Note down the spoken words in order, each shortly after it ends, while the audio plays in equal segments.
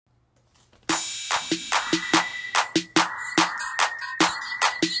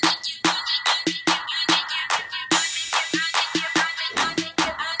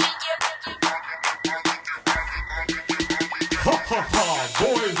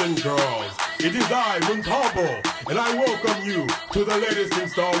and girls, it is I, Montalvo, and I welcome you to the latest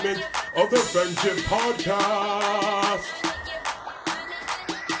installment of the Friendship Podcast.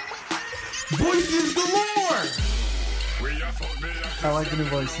 Voices galore! I like the new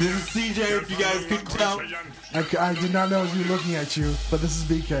voice. This is CJ, if you guys couldn't tell. I did not know it was you looking at you, but this is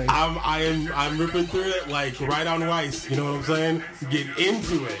BK. I'm ripping through it like right on rice, you know what I'm saying? Getting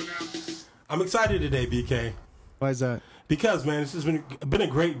into it. I'm excited today, BK. Why is that? Because, man, it's just been a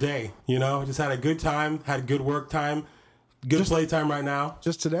great day, you know? Just had a good time, had a good work time, good play time right now.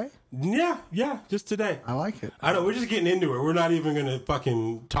 Just today? Yeah, just today. I like it. I know, we're just getting into it. We're not even going to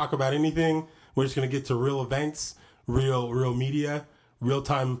fucking talk about anything. We're just going to get to real events, real media,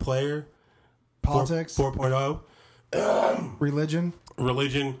 real-time player. Politics. 4.0.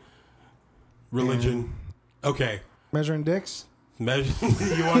 Religion. Okay. Measuring dicks? You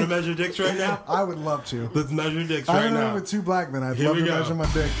want to measure dicks right now? I would love to. Let's measure dicks right now. I don't know with two black men. I'd Here love we to go. measure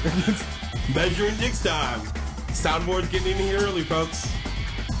my dick. Measuring dicks time. Soundboard's getting in here early, folks.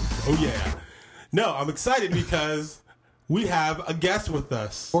 Oh, yeah. No, I'm excited because we have a guest with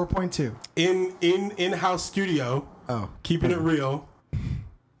us. 4.2. In-house studio. Oh. Keeping it real.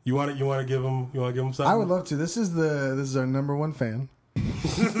 You want to give him something? I would love to. This is our number one fan.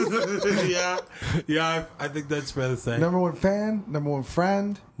 yeah, I think that's fair to say. Number one fan, number one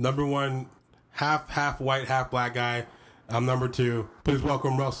friend. Number one, half white, half black guy. I'm number two. Please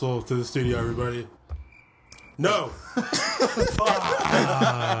welcome Russell to the studio, everybody. No.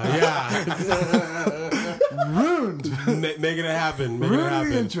 Yeah. Ruined. Making it happen.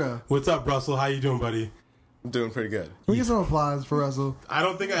 Ruined the intro. What's up, Russell? How you doing, buddy? I'm doing pretty good. Can we get some applause for Russell? I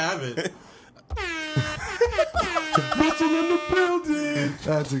don't think I have it. Russell in the building.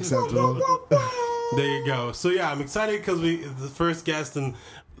 That's acceptable. There you go. So yeah, I'm excited because the first guest to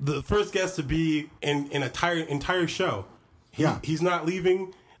be in an entire show. He's not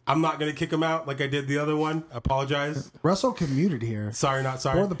leaving. I'm not gonna kick him out like I did the other one. I apologize. Russell commuted here. Sorry, not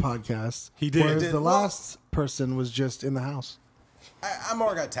sorry. For the podcast. He did. Whereas the last person was just in the house. I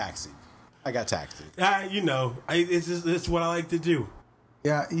more got taxied. I got taxied. It's what I like to do.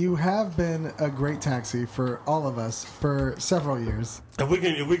 Yeah, you have been a great taxi for all of us for several years. If we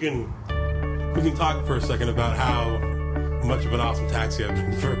can talk for a second about how much of an awesome taxi I've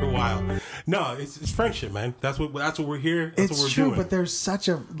been for a while. No, it's friendship, man. That's what we're here. That's what we're true, doing. but there's such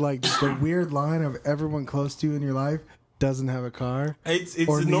just a weird line of everyone close to you in your life doesn't have a car. It's the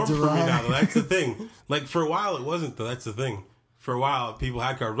norm for me now, though. That's the thing. Like for a while, it wasn't though. That's the thing. For a while, people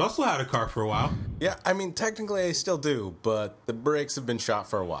had cars. Russell had a car for a while. Yeah, I mean, technically I still do, but the brakes have been shot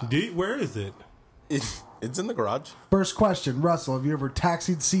for a while. Where is it? It's in the garage. First question, Russell, have you ever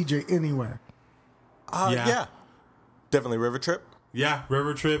taxied CJ anywhere? Yeah. Definitely river trip. Yeah,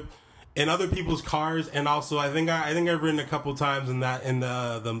 river trip. In other people's cars, and also I think I've ridden a couple times in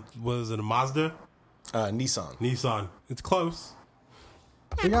the was it a Mazda? Nissan. It's close.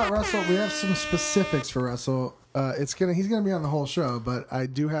 We got Russell. We have some specifics for Russell. He's gonna be on the whole show, but I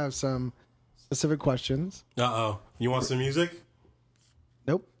do have some specific questions. You want some music?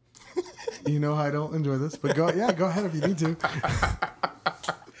 Nope. You know I don't enjoy this, but go ahead if you need to.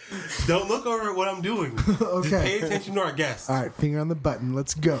 Don't look over at what I'm doing. Okay. Just pay attention to our guests. All right, finger on the button.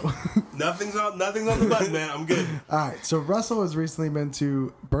 Let's go. Nothing's on the button, man. I'm good. All right. So Russell has recently been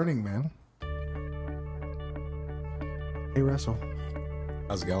to Burning Man. Hey, Russell.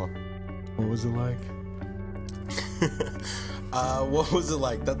 How's it going? What was it like? What was it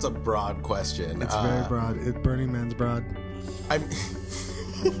like? That's a broad question. It's very broad. Burning Man's broad.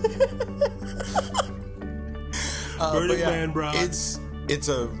 Burning Man broad. It's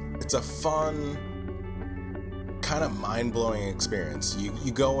a fun, kind of mind-blowing experience.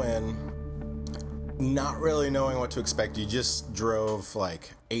 You go in not really knowing what to expect. You just drove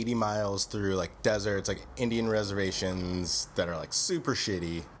like 80 miles through like deserts, like Indian reservations that are like super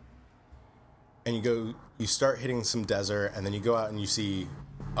shitty. And you start hitting some desert, and then you go out and you see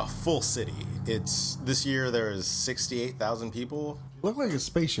a full city. This year there is 68,000 people. Looked like a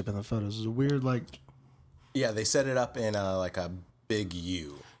spaceship in the photos. It was a weird Yeah, they set it up in a big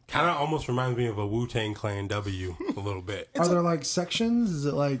U. Kind of almost reminds me of a Wu-Tang Clan W a little bit. Are there like sections? Is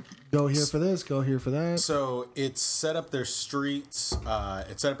it like go here for this, go here for that? So it's set up their streets.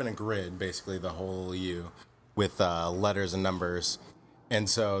 It's set up in a grid, basically the whole U, with letters and numbers. And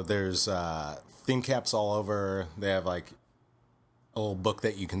so there's theme caps all over. They have like a little book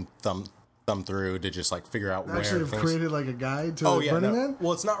that you can thumb through to just like figure out where actually have things... created like a guide to Burning Man?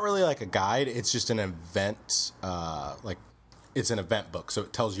 Well, it's not really like a guide. It's just an event. It's an event book, so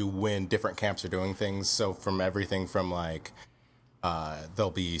it tells you when different camps are doing things. So from everything from like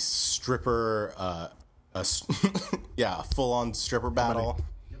there'll be stripper, a full-on stripper battle.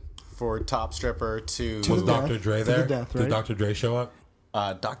 for top stripper to Was Dr. Dre there? death, right? Did Dr. Dre show up?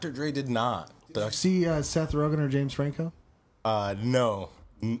 Dr. Dre did not. See Seth Rogen or James Franco? No.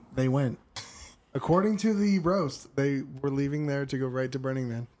 They went. According to the roast, they were leaving there to go right to Burning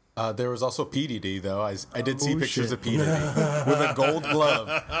Man. There was also PDD though. I did see pictures of PDD with a gold glove.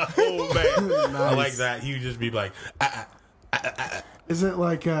 Oh man, Nice. I like that. He would just be like, Is it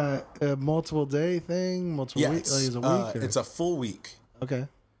like a multiple day thing? Multiple week? Like it's a week? It's a full week. Okay.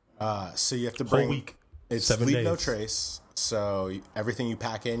 So you have to bring whole week. It's 7 leave days. no trace. So everything you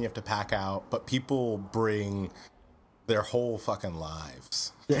pack in, you have to pack out. But people bring their whole fucking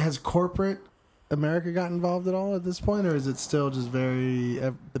lives. Has corporate America got involved at all at this point, or is it still just very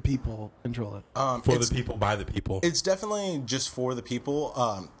the people control it? for the people, by the people. It's definitely just for the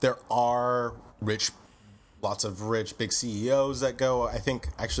people. There are lots of rich, big CEOs that go. I think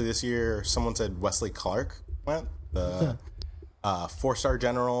actually this year someone said Wesley Clark went. The 4-star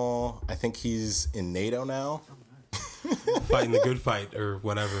general. I think he's in NATO now. Fighting the good fight or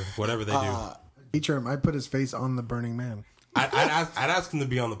whatever they do. Feature him. I put his face on the Burning Man. I'd ask him to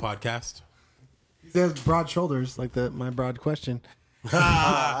be on the podcast. He has broad shoulders, like my broad question. Look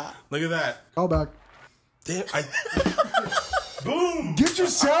at that. Call back. Damn, boom! Get your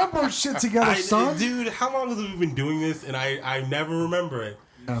soundboard shit together, son. Dude, how long have we been doing this? And I never remember it.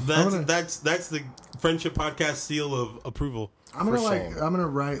 Yeah. That's the friendship podcast seal of approval. I'm gonna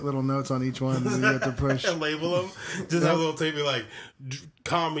write little notes on each one that you have to push. And label them. Just have a little tape like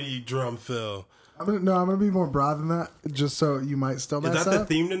comedy drum fill. I'm gonna be more broad than that, just so you might still mess Is that the up.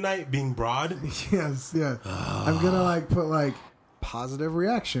 theme tonight? Being broad? Yes, yeah. I'm gonna put positive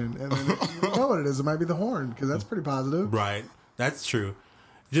reaction, and then if you know what it is. It might be the horn because that's pretty positive. Right. That's true.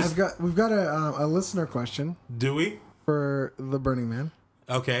 We've got a listener question Do we? for the Burning Man.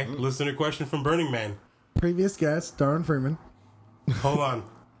 Okay. Listener question from Burning Man. Previous guest, Darren Freeman. Hold on.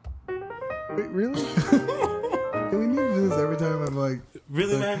 Wait, really? Do we need to do this every time? I'm like,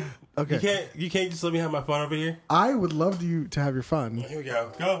 Really, man? Okay. You can't just let me have my fun over here? I would love you to have your fun, Here we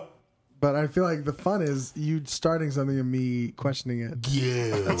go. Go. but I feel like the fun is you starting something and me questioning it.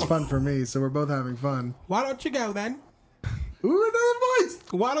 Yeah. That's fun for me, so we're both having fun. Why don't you go then? Ooh, another voice.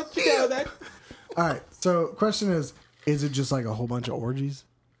 Why don't you go then? All right. So, question is it just like a whole bunch of orgies?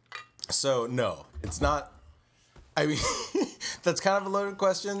 So no, it's not. I mean, that's kind of a loaded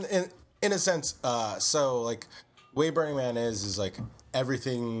question in a sense. So like, way Burning Man is like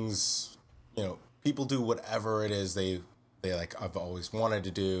everything's, people do whatever it is they like. I've always wanted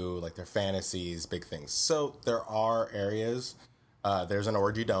to do, like their fantasies, big things. So there are areas. There's an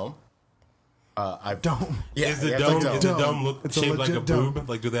orgy dome. Dome. Yeah, Is the yeah, dome, it's a is the dome look It's a shaped like a legit dome. boob?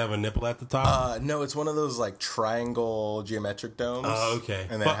 Like, do they have a nipple at the top? No, it's one of those like triangle geometric domes. Oh, okay.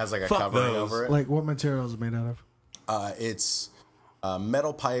 And then it has like a covering those. over it. Like, what material is it made out of? It's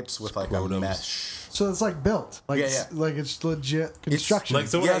metal pipes with like a Scrotums. mesh. So it's like built. Like, Yeah, yeah. like it's legit construction. Like,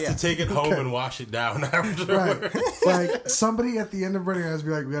 someone Yeah, has yeah. to take it home Okay. and wash it down afterwards. right. Like, somebody at the end of Burning Man has to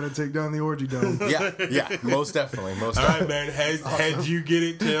be like, we got to take down the orgy dome. Yeah, most definitely. All right, man. Heads you get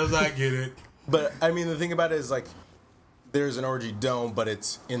it, tails I get it. But I mean, the thing about it is like, there's an orgy dome, but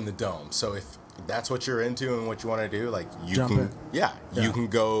it's in the dome. So if that's what you're into and what you want to do, like you Jump can, in. you can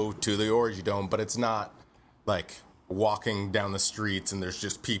go to the orgy dome, but it's not like walking down the streets and there's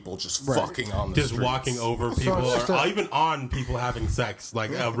just people just fucking on the Just streets. walking over people, it's just or even on people having sex,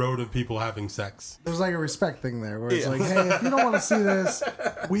 like a road of people having sex. There's like a respect thing there where it's Yeah. like, hey, if you don't want to see this,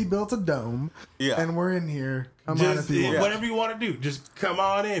 we built a dome Yeah. and we're in here. Come on Just if you want. whatever you want to do, just come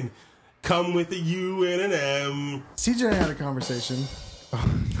on in. Come with a U and an M. CJ and I had a conversation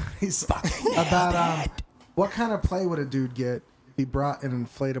about what kind of play would a dude get if he brought an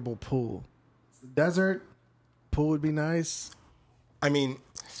inflatable pool? Desert pool would be nice. I mean,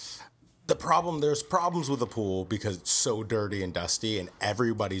 there's problems with the pool because it's so dirty and dusty and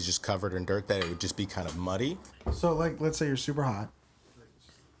everybody's just covered in dirt that it would just be kind of muddy. So, like, let's say you're super hot,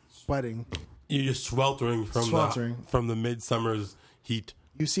 sweating. You're just sweltering from the midsummer's heat.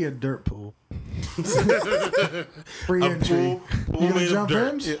 You see a dirt pool. Free A entry. pool You gonna made of jump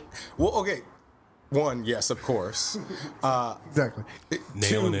dirt. in? Yeah. Well, okay. One, yes, of course. Exactly.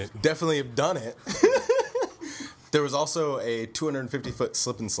 Nailing Two, it. Definitely have done it. There was also a 250-foot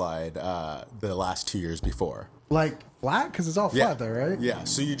slip and slide the last 2 years before. Like flat? Because it's all flat there, right? Yeah,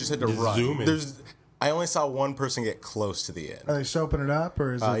 so you just had to Just run. zoom in. I only saw one person get close to the end. Are they soaping it up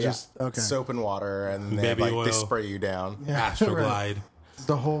or is it just okay? Soap and water, and they, Baby they oil. spray you down. Yeah, Astroglide. right. Just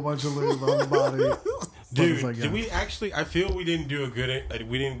a whole bunch of lube on the body. Dude, like, did we actually? I feel we didn't do a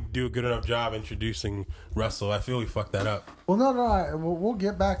good enough job introducing Russell. I feel we fucked that up. Well, no, we'll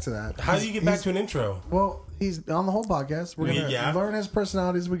get back to that. How do you get back to an intro? Well, he's on the whole podcast. We're gonna learn his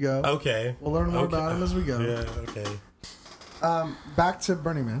personality as we go. Okay, we'll learn more about him as we go. Yeah. Okay. Back to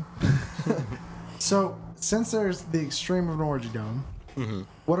Burning Man. So, since there's the extreme of an orgy dome,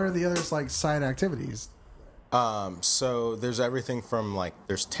 what are the others like side activities? So there's everything from like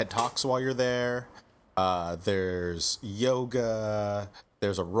there's TED Talks while you're there. There's yoga.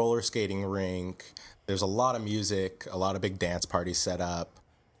 There's a roller skating rink. There's a lot of music. A lot of big dance parties set up.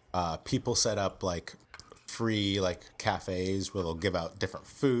 People set up like free like cafes where they'll give out different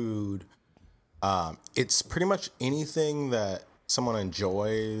food. It's pretty much anything that someone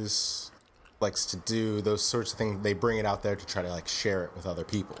enjoys, likes to do, those sorts of things. They bring it out there to try to like share it with other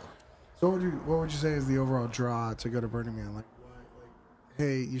people. So what would you say is the overall draw to go to Burning Man? Like,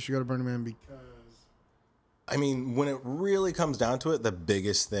 hey, you should go to Burning Man because... I mean, when it really comes down to it, the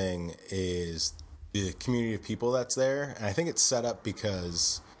biggest thing is the community of people that's there. And I think it's set up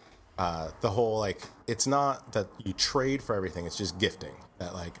because the whole, like, it's not that you trade for everything. It's just gifting.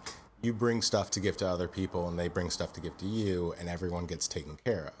 That, like, you bring stuff to give to other people and they bring stuff to give to you and everyone gets taken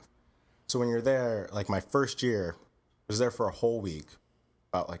care of. So when you're there, like my first year, I was there for a whole week,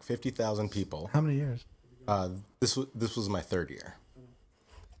 about like 50,000 people. How many years? This was my third year.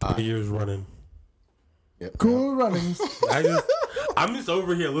 3 years running. Yep. Cool runnings. I'm just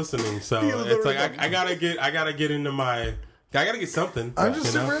over here listening, so it's like I gotta get into my. I gotta get something. I'm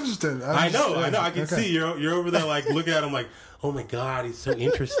just super interested. I know. I can see you're over there like looking at him like, oh my god, he's so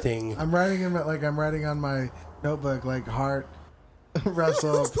interesting. I'm writing on my notebook like heart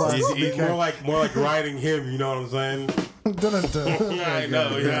Russell plus. He's more like writing him. You know what I'm saying? I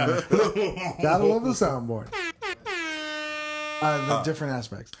know. Yeah. Gotta love the soundboard. The different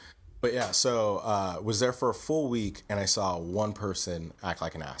aspects. But yeah, so was there for a full week, and I saw one person act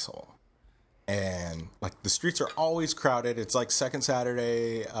like an asshole. And like the streets are always crowded. It's like second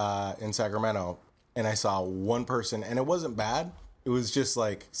Saturday in Sacramento, and I saw one person, and it wasn't bad. It was just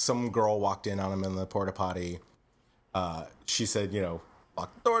like some girl walked in on him in the porta potty. She said,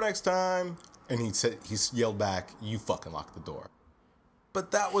 lock the door next time, and he yelled back, "You fucking lock the door."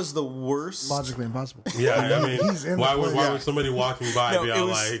 But that was the worst. Logically impossible. Yeah, I mean, why would somebody walking by be all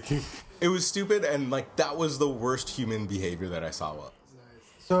like... It was stupid, and like that was the worst human behavior that I saw.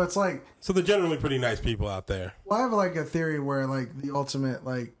 So it's like... So they're generally pretty nice people out there. Well, I have like a theory where like the ultimate,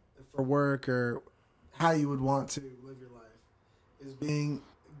 like for work or how you would want to live your life is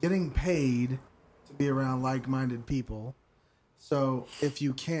getting paid to be around like-minded people. So if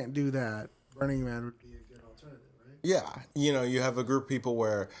you can't do that, Burning Man would be a good alternative, right? Yeah, you have a group of people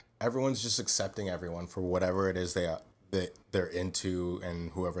where everyone's just accepting everyone for whatever it is they're into and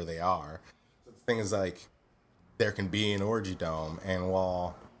whoever they are. The thing is, like, there can be an orgy dome, and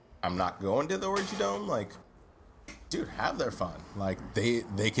while I'm not going to the orgy dome, like, dude, have their fun. Like,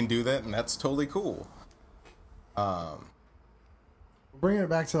 they can do that, and that's totally cool. Bringing it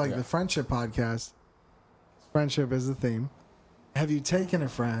back to the friendship podcast. Friendship is the theme. Have you taken a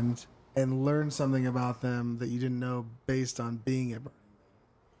friend and learned something about them that you didn't know based on being at Burning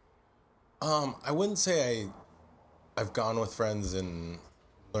Man? I wouldn't say I've gone with friends and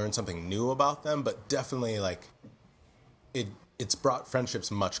learned something new about them, but definitely like it's brought friendships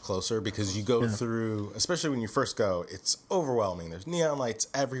much closer because you go through, especially when you first go, it's overwhelming. There's neon lights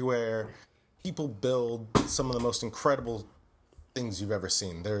everywhere. People build some of the most incredible things you've ever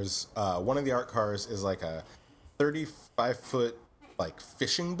seen. There's one of the art cars is like a 35-foot like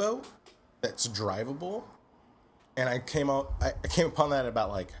fishing boat that's drivable, and I came upon that at about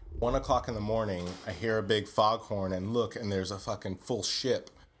like 1 o'clock in the morning. I hear a big foghorn and look, and there's a fucking full ship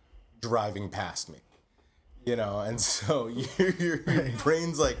driving past me, and so your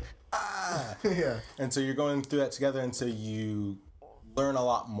brain's like, yeah, and so you're going through that together, and so you learn a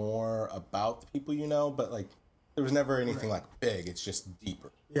lot more about the people but like there was never anything like big. It's just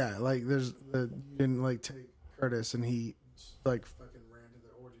deeper. Yeah, like you didn't like take Curtis and he like fucking ran to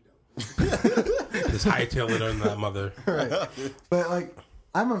the orgy dome. Just hightail it on that mother. Right. But like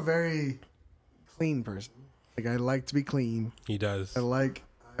I'm a very clean person. Like I like to be clean. He does.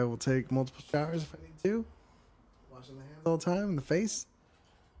 I will take multiple showers if I need to. Washing the hands all the time in the face.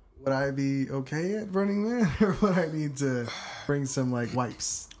 Would I be okay at Burning Man, or would I need to bring some like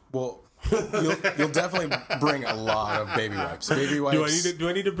wipes? Well, you'll definitely bring a lot of baby wipes. Baby wipes. Do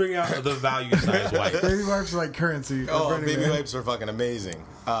I need to bring out the value size wipes? Baby wipes are like currency. Oh, baby wipes are fucking amazing.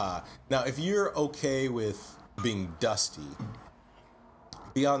 Now, if you're okay with being dusty,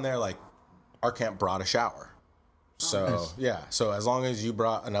 be on there like our camp brought a shower. So, Nice. yeah. So, as long as you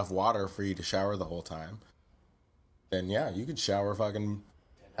brought enough water for you to shower the whole time, then, yeah, you could shower fucking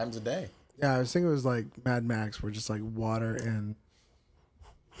 10 times a day. Yeah, I was thinking it was like Mad Max, where just like water and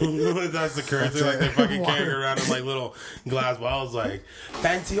That's the currency. Like, they fucking carry around in, like, little glass bottles, like,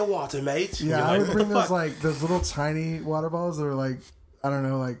 fancy a water, mate. And yeah, you're I like, would what bring the those fuck? like those little tiny water bottles that are like, I don't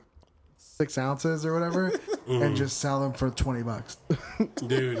know, like 6 ounces or whatever, and just sell them for $20.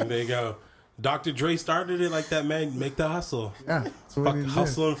 Dude, there you go. Dr. Dre started it like that, man. Make the hustle. Yeah, that's what Fuck, we need to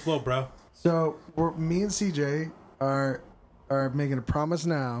hustle do. and flow, bro. So me and CJ are making a promise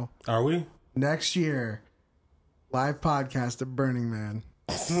now. Are we? Next year, live podcast at Burning Man.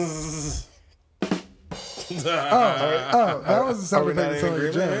 That was the sound we not effect. in Sounded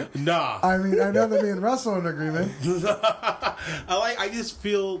like a agreement joke. Nah. I mean, I know that me and Russell are in agreement. I just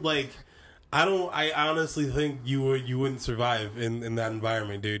feel like I honestly think you wouldn't survive in that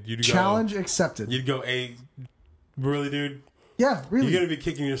environment, dude. You'd go, Challenge accepted. You'd go, really, dude? Yeah, really. You're gonna be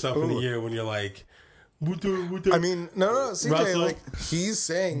kicking yourself in the ear when you're like, what the I mean, no, CJ, Russell? like, he's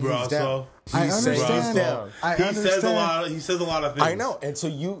saying he's Russell. down. I He's saying he's understand. down. I he understand. says a lot of things. I know. And so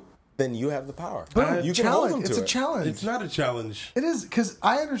you have the power. But you can hold him challenge. to It's a it. challenge. It's not a challenge. It is, because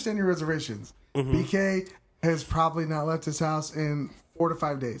I understand your reservations. BK has probably not left his house in 4 to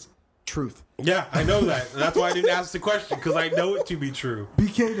 5 days. Truth. Yeah, I know that. That's why I didn't ask the question, because I know it to be true.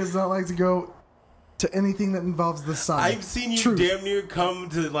 BK does not like to go to anything that involves the sun. I've seen you Truth. damn near come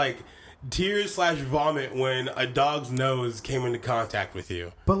to like tears/vomit when a dog's nose came into contact with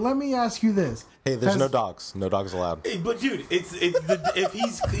you. But let me ask you this. Hey, there's Has- no dogs. No dogs allowed. Hey, but dude, it's the if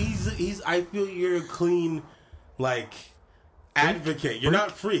he's I feel you're a clean like advocate. You're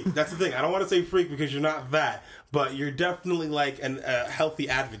not freak. That's the thing. I don't want to say freak because you're not that, but you're definitely like a healthy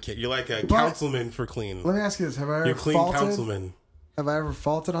advocate. You're like a councilman for clean. Let me ask you this. Have I You're ever clean councilman. Have I ever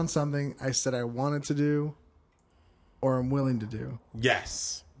faulted on something I said I wanted to do or am willing to do?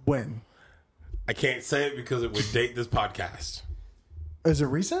 Yes. When? I can't say it because it would date this podcast. Is it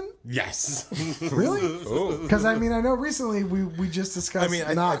recent? Yes. Really? Because I mean, I know recently we just discussed. I mean,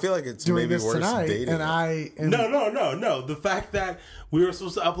 I not feel like it's doing maybe this worse tonight, dating and it. I am, No. The fact that we were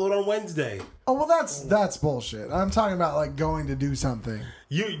supposed to upload on Wednesday. Oh well, that's bullshit. I'm talking about like going to do something.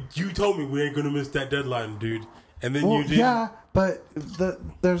 You told me we ain't gonna miss that deadline, dude. And then Well, you did. yeah, but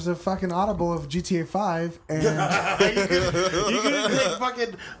there's a fucking audible of GTA 5, and You're gonna take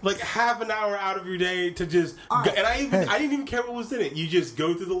fucking like half an hour out of your day to just go, and I didn't even care what was in it. You just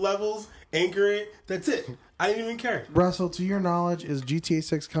go through the levels, anchor it, that's it. I didn't even care. Russell, to your knowledge, is GTA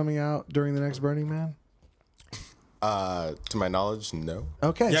 6 coming out during the next Burning Man? To my knowledge, no.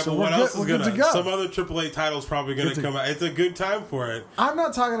 Okay, Yeah, so but we're what good. else is We're good gonna? to go. Some other AAA title's probably gonna Good to- come out. It's a good time for it. I'm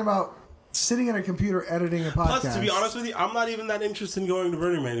not talking about sitting at a computer editing a podcast. Plus, to be honest with you, I'm not even that interested in going to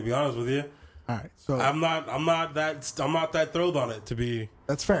Burning Man. To be honest with you, all right, so I'm not that thrilled on it. To be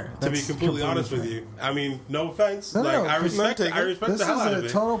that's fair. to be That's completely honest fair. with you, I mean, no offense. No, like no, I respect take it. I respect This the hell out is of a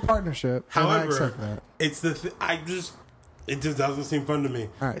it. total partnership, and I However, accept that. it's it just doesn't seem fun to me.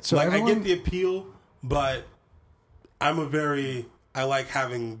 All right, so like I everyone- get the appeal, but I like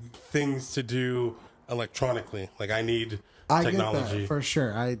having things to do electronically. Like I need I get technology. that for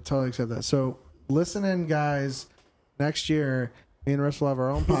sure. I totally accept that. So listen in, guys. Next year, me and Russ will have our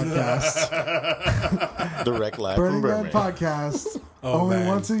own podcast, Direct live Burning from Man Birmingham. podcast, Oh, only man.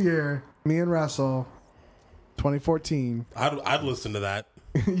 once a year. Me and Russell, 2014. I'd listen to that.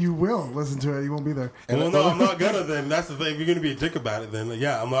 You will listen to it. You won't be there. Well, no, I'm not gonna. Then that's the thing. If you're gonna be a dick about it, then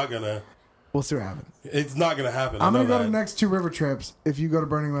yeah, I'm not gonna. We'll see what happens. It's not gonna happen. I'm going gonna to go to the next 2 river trips if you go to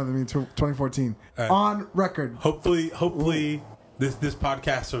Burning Man with me 2014 right. on record. Hopefully, this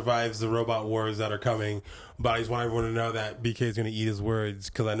podcast survives the robot wars that are coming. But I just want everyone to know that BK is gonna eat his words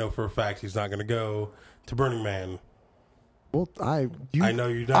because I know for a fact he's not gonna go to Burning Man. Well, I know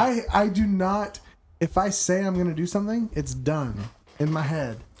you don't. I do not. If I say I'm gonna do something, it's done in my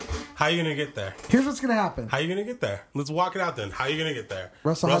head. How you gonna get there? Here's what's gonna happen. How you gonna get there? Let's walk it out then. How you gonna get there?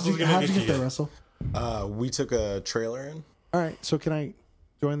 Russell, Russell's how'd you get there, Russell? We took a trailer in. All right, so can I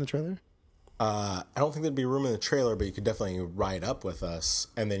join the trailer? I don't think there'd be room in the trailer, but you could definitely ride up with us,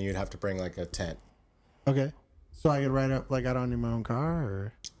 and then you'd have to bring like a tent. Okay, so I could ride up like I don't need my own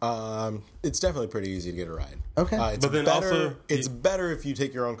car, or It's definitely pretty easy to get a ride. Okay. It's But then better, also- it's better if you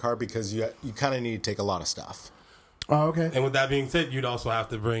take your own car because you kind of need to take a lot of stuff. oh, okay. And with that being said, you'd also have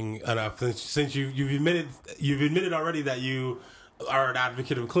to bring enough. Since you've admitted already that you are an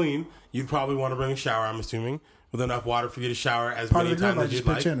advocate of clean. You'd probably want to bring a shower. I'm assuming with enough water for you to shower as Part of many the times group, I as just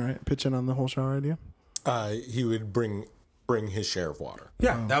you'd pitch like. in, right? Pitch in on the whole shower idea. He would bring bring his share of water.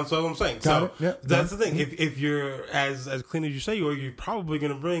 Yeah, that's what I'm saying. Got So it. Yep. that's the thing. If you're as clean as you say you are, you're probably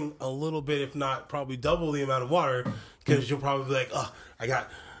going to bring a little bit, if not probably double the amount of water, because you'll probably be like, I got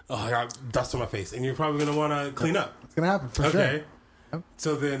dust on my face, and you're probably going to want to clean up. It's gonna happen for Okay. sure.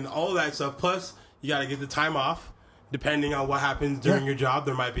 So then all that stuff, plus you got to get the time off. Depending on what happens during your job,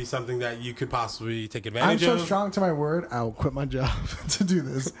 there might be something that you could possibly take advantage I'm of. so strong to my word. I'll quit my job to do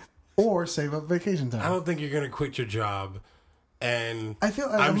this, or save up vacation time. I don't think you're going to quit your job, and I feel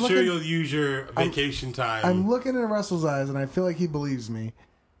like I'm I'm sure looking- you'll use your vacation time. I'm looking in Russell's eyes, and I feel like he believes me.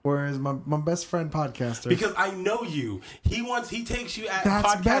 Whereas my best friend podcaster, because I know you. He takes you at That's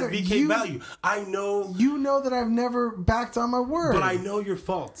podcast better. VK value. I know, you know that I've never backed on my word. but I know your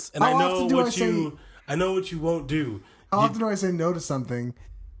faults, and How I know often do what I you. I know what you won't do. How often do I say no to something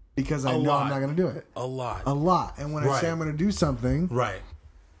because I know lot. I'm not going to do it? A lot. A lot. And when I say Right. I'm going to do something, Right.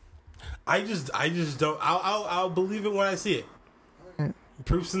 I just don't. I'll believe it when I see it.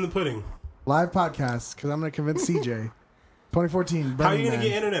 Proof's in the pudding. live podcast, because I'm going to convince CJ. 2014. How are you Burning going to Man.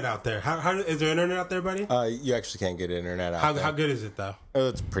 get internet out there? How is there internet out there, buddy? You actually can't get internet out How there. good is it though? Oh,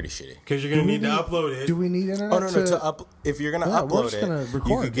 it's pretty shitty. Because you're going to Do we need to upload it. Do we need internet? Oh no! If you're gonna Yeah, we're upload just it, gonna you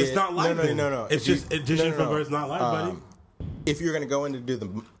record. could get, It's not live. No. It's just edition from where it's not live, buddy. If you're going to go in to do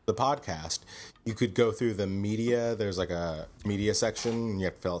the podcast, you could go through the media. There's like a media section, and you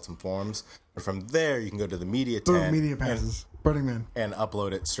have to fill out some forms. And from there, you can go to the media Boom, tab media passes. Burning Man. and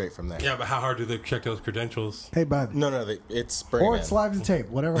upload it straight from there. Yeah, but how hard do they check those credentials? Hey, bud. No, it's Burning Or Man. it's live to tape.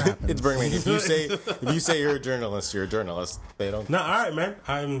 Whatever happens. It's Burning Man. If you say you're a journalist, you're a journalist. They don't. No, all right,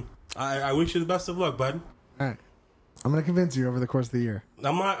 man. I wish you the best of luck, bud. All right. I'm going to convince you over the course of the year.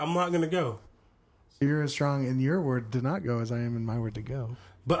 I'm not gonna go. So you're as strong in your word to not go as I am in my word to go.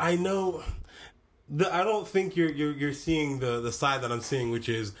 But I know, I don't think you're seeing the side that I'm seeing, which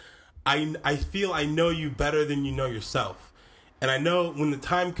is, I feel I know you better than you know yourself, and I know when the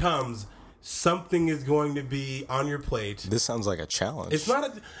time comes, something is going to be on your plate. This sounds like a challenge. It's not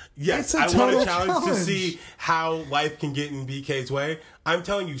a yes. It's a I want a total challenge to challenge. see how life can get in BK's way. I'm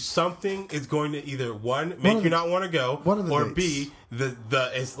telling you, something is going to either one make you not want to go, what are the or dates? B the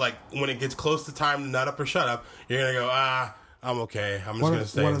it's like when it gets close to time to nut up or shut up, you're gonna go I'm okay. I'm just gonna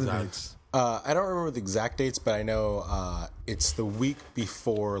stay What are the inside. dates? I don't remember the exact dates, but I know it's the week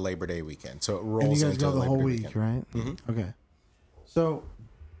before Labor Day weekend, so it And rolls you guys into go the Labor whole Day week, weekend. right? Mm-hmm. Okay. So,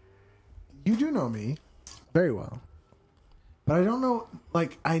 you do know me very well. But I don't know,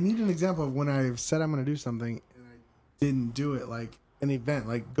 like, I need an example of when I've said I'm going to do something and I didn't do it, like an event,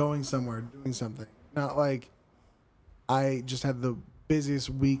 like going somewhere, doing something. Not like I just had the busiest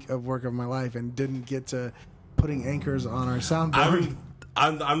week of work of my life and didn't get to putting anchors on our soundboard.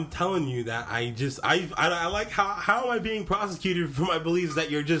 I'm telling you that I like how am I being prosecuted for my beliefs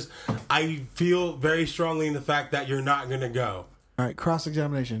that you're just I feel very strongly in the fact that you're not gonna go. All right,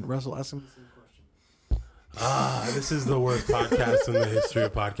 cross-examination. Russell, ask him the same question. This is the worst podcast in the history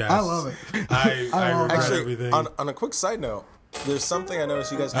of podcasts. I love it. I regret Actually, everything. on a quick side note, there's something I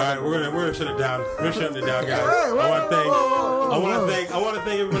noticed you guys All right, haven't. we're gonna shut it down. We're shutting it down, guys. Hey, I want to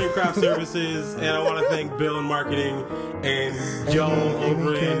thank everybody in craft services, and I want to thank Bill in marketing and Joe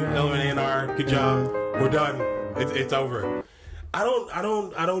over in LNR. Good job. We're done. It's over. I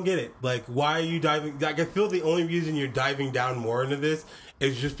don't get it. Like, why are you diving? Like, I feel the only reason you're diving down more into this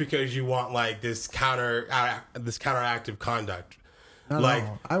is just because you want like this counteractive conduct. Like,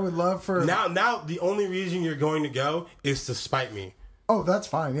 I would love for now the only reason you're going to go is to spite me. Oh, that's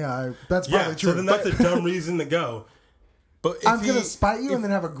fine. Yeah, that's probably Yeah, true. so then that's a dumb reason to go. But if I'm gonna spite you and then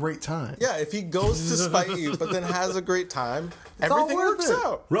have a great time. Yeah, if he goes to spite you, but then has a great time, all everything worth works it.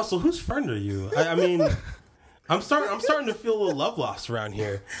 out. Russell, whose friend are you? I mean, I'm starting to feel a little love lost around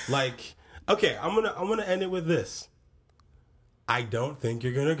here. Like, okay, I'm gonna end it with this. I don't think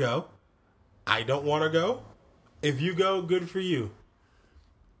you're gonna go. I don't want to go. If you go, good for you.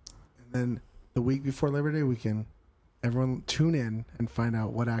 And then the week before Labor Day weekend, everyone tune in and find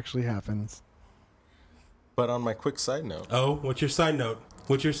out what actually happens. But on my quick side note, Oh, what's your side note?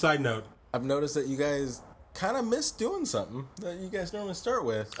 What's your side note? I've noticed that you guys kind of miss doing something that you guys normally start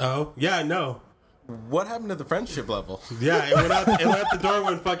with. Oh, yeah, I know. What happened to the friendship level? Yeah, it went out the door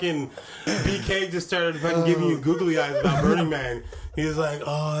when fucking BK just started fucking giving you googly eyes about Burning Man. He was like,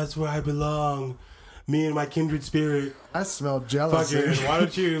 "Oh, that's where I belong. Me and my kindred spirit." I smell jealousy. Fucking, why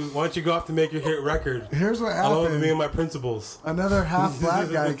don't you go off to make your hit record? Here's what Along with me happened. and my principles. Another half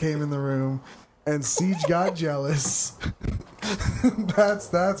black guy came in the room, and Siege got jealous.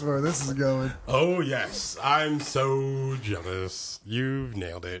 That's where this is going. Oh yes, I'm so jealous. You've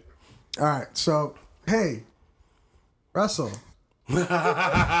nailed it. All right, so hey, Russell,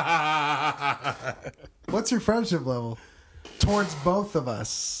 what's your friendship level? towards both of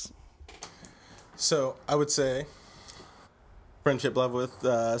us. So I would say friendship love with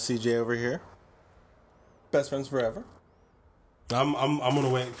CJ over here. Best friends forever. I'm gonna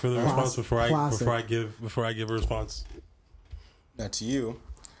wait for the response before I give a response. Now to you,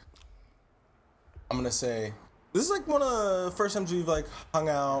 I'm gonna say this is like one of the first times we've like hung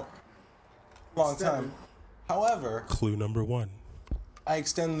out a long time. However, clue number 1. I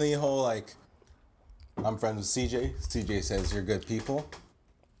extend the whole like I'm friends with CJ. CJ says you're good people.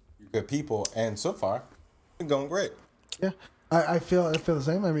 You're good people, and so far, it's going great. Yeah, I feel the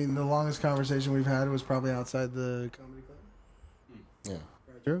same. I mean, the longest conversation we've had was probably outside the comedy club. Yeah.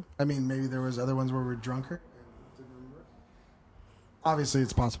 True. I mean, maybe there was other ones where we were drunker and didn't remember. Obviously,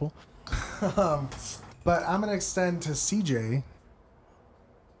 it's possible. But I'm gonna extend to CJ.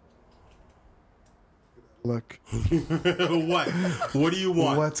 Look. What? What do you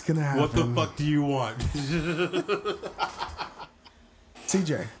want? What's gonna happen? What the fuck do you want?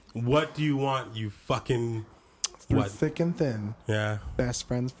 CJ. What do you want, you fucking... Through What? thick and thin. Yeah. Best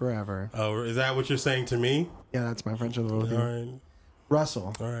friends forever. Oh, is that what you're saying to me? Yeah, that's my friendship All with you. right.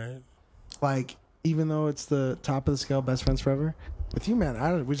 Russell. All right. Like, even though it's the top of the scale, best friends forever, with you,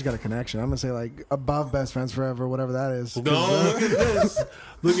 man, we just got a connection. I'm gonna say like above best friends forever, whatever that is. No, look at this.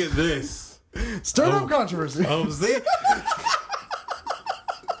 Look at this. Stir up controversy. Oh, see?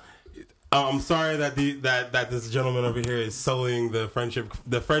 I'm sorry that that this gentleman over here is sullying the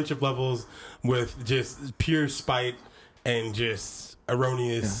friendship levels with just pure spite and just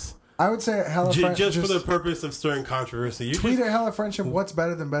erroneous. I would say hella Just for the purpose of stirring controversy. You tweet just, at hella friendship. What's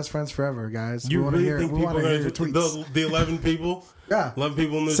better than best friends forever, guys? You really hear, think people are going to tweet the 11 people? Yeah, 11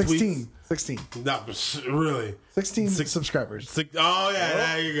 people in the 16. tweets. 16. No, really. 16 subscribers. Oh yeah,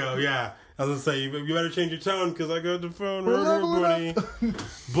 there you go. Yeah. I was gonna say you better change your tone because I got the phone. Everybody.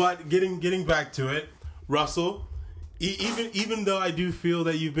 But getting back to it, Russell. Even though I do feel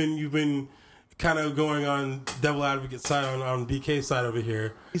that you've been kind of going on devil advocate side on BK's side over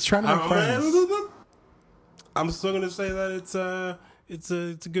here. He's trying to make friends. I'm still gonna say that it's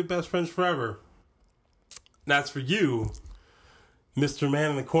a good best friends forever. And that's for you, Mr.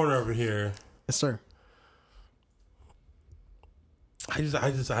 Man in the corner over here. Yes, sir. I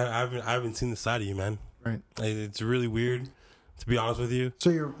haven't seen the side of you, man. Right. It's really weird, to be honest with you.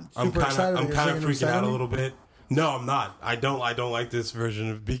 So you're super excited. I'm kind of freaking out a little bit. No, I'm not. I don't like this version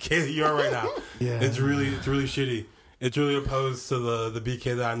of BK that you are right now. Yeah. It's really shitty. It's really opposed to the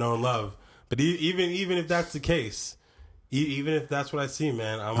BK that I know and love. But even if that's the case, even if that's what I see,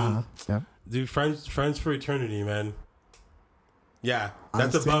 man, dude, friends for eternity, man. Yeah,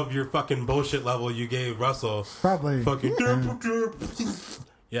 that's above your fucking bullshit level you gave Russell. Probably. Fucking.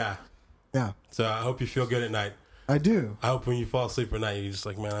 Yeah. Yeah. So I hope you feel good at night. I do. I hope when you fall asleep at night, you're just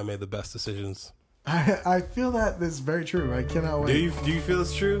like, man, I made the best decisions. I feel that is very true. I cannot wait. Do you feel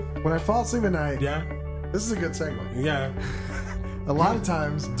it's true? When I fall asleep at night, Yeah. this is a good segue. Yeah. A lot of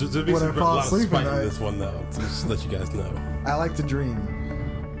times There'll be when I fall asleep at in night, this one though, to just let you guys know. I like to dream.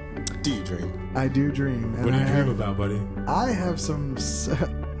 Do you dream? I do dream. And What do you dream about, buddy? I have some.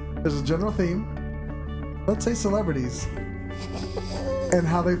 There's a general theme. Let's say celebrities and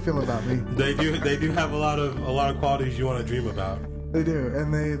how they feel about me. They do have a lot of qualities you want to dream about. They do,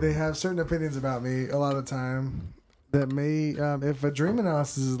 and they have certain opinions about me a lot of time that may. If a dream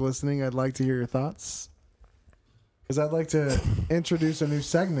analysis is listening, I'd like to hear your thoughts because I'd like to introduce a new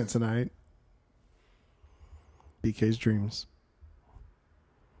segment tonight. BK's Dreams.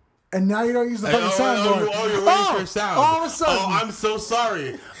 And now you don't use the fucking soundboard. You're waiting for a sound. All of a sudden. Oh, I'm so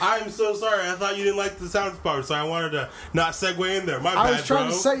sorry. I thought you didn't like the sound part, so I wanted to not segue in there. My bad, I was trying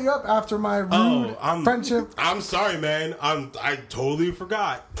to set you up after my rude friendship. I'm sorry, man. I totally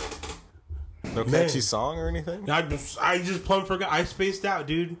forgot. No catchy song or anything? I just plumb forgot. I spaced out,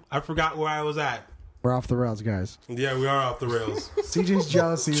 dude. I forgot where I was at. We're off the rails, guys. Yeah, we are off the rails. CJ's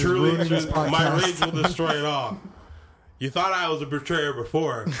jealousy is ruining this podcast. My rage will destroy it all. You thought I was a betrayer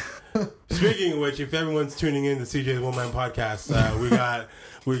before. Speaking of which, if everyone's tuning in to CJ's One Man Podcast,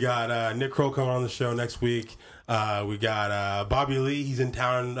 we got Nick Kroll coming on the show next week. We got Bobby Lee. He's in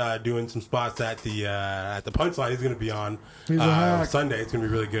town doing some spots at the Punchline. He's going to be on Sunday. It's going to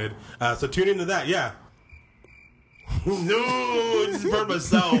be really good. So tune into that. Yeah. No, I just burned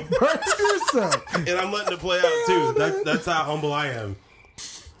myself. And I'm letting it play out too. That's how humble I am.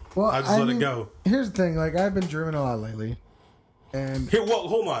 Well, I just let it go. Here's the thing: like I've been dreaming a lot lately, and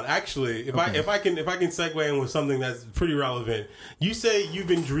hold on. Actually, if I can segue in with something that's pretty relevant. You say you've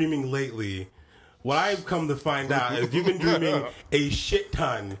been dreaming lately. What I've come to find out is you've been dreaming a shit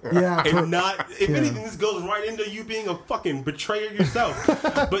ton. Yeah, and anything, this goes right into you being a fucking betrayer yourself.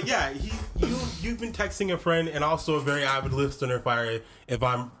 But yeah, you've been texting a friend and also a very avid listener. If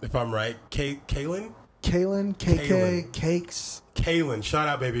I'm right, Kaylin, KK, Cakes, Kaylin, shout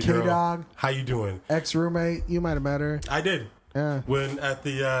out, baby girl. K-Dog. How you doing? Ex-roommate. You might have met her. I did. Yeah. When at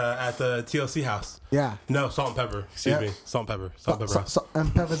the TLC house. Yeah. No, Salt and Pepper. Excuse me. Salt and Pepper. Salt and Pepper.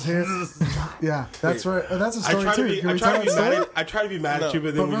 And Pepper's here. Yeah, that's right. That's a story too. I try to be mad at you,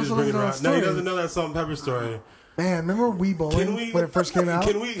 but then we just bring it around. No, he doesn't know that Salt and Pepper story. Man, remember Wii Bowling when it first came out?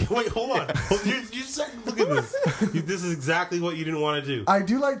 Can we wait? Hold on. You said, look at this. This is exactly what you didn't want to do. I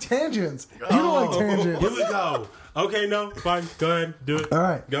do like tangents. You don't like tangents. Here we go. Okay, no, fine. Go ahead, do it. All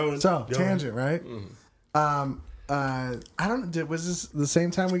right, go. Tangent, right? I don't know. Was this the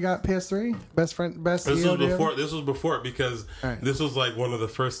same time we got PS3? Best. This was before it because this was like one of the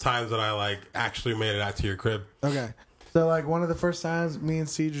first times that I like actually made it out to your crib. Okay, so like one of the first times, me and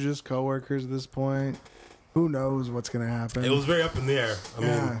Siege are just coworkers at this point. Who knows what's gonna happen? It was very up in the air. I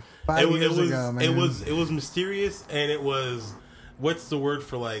mean, 5 years ago, man. It was mysterious, and it was, what's the word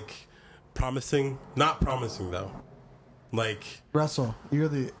for like promising? Not promising though. Like Russell, you're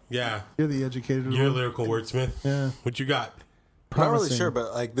the educated one. You're a lyrical wordsmith. Yeah. What you got? I'm not really sure,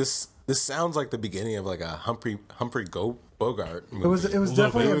 but like this sounds like the beginning of like a Humphrey Bogart movie. It was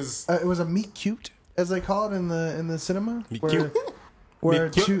definitely it was a meet cute, as they call it in the cinema, where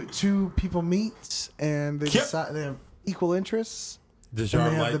two people meet and they decide they have equal interests. And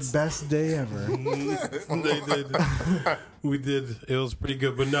they have the best day ever. They did. We did. It was pretty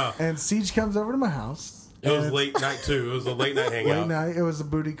good, but no. And Siege comes over to my house. It was late night too. It was a late night hangout. Late night. It was a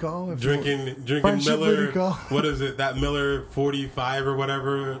booty call. Drinking Friendship Miller. Booty call. What is it? That Miller 45 or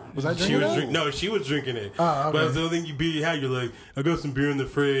whatever. Was I drinking it? No, she was drinking it. Oh, okay. But that's the only thing you had. You're like, I got some beer in the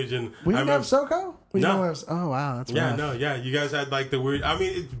fridge, and we didn't have SoCo. No. Oh wow, that's rough. You guys had like the weird. I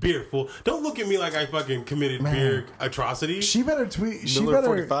mean, it's beer. Fool. Don't look at me like I fucking committed beer atrocities. She better tweet. Miller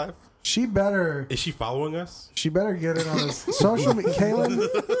 45. She better. Is she following us? She better get it on this social media.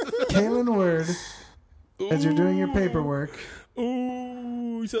 Kaylin Word. As you're doing your paperwork.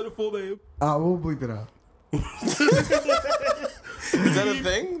 Ooh, you said a full name. We'll bleep it out. Is that a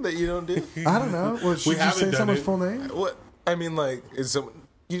thing that you don't do? I don't know. Well, should you say someone's full name? What I mean, like,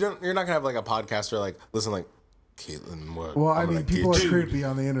 you're not gonna have like a podcaster like listen like Caitlin. What? Well, I mean, people are creepy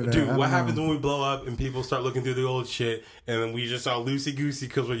on the internet. Dude, what happens when we blow up and people start looking through the old shit and then we just all loosey goosey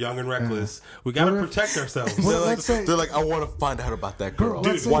because we're young and reckless? We gotta protect ourselves. They're like, I want to find out about that girl.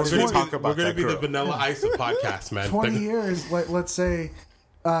 Dude, why did you talk about that girl? We're gonna be the Vanilla Ice of podcast, man. 20 years. Let's say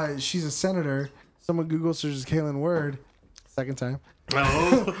she's a senator. Someone Google searches Kaylin Word. Second time.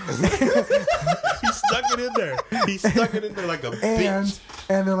 Oh. He stuck it in there. He stuck it in there like a bitch.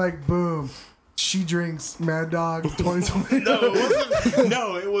 And they're like, boom. She drinks Mad Dog 2020.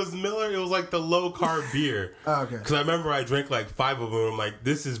 No, it was Miller. It was like the low carb beer. Oh, okay. Because I remember I drank like 5 of them. I'm like,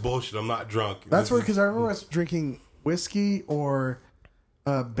 this is bullshit. I'm not drunk. That's weird because I remember I was drinking whiskey or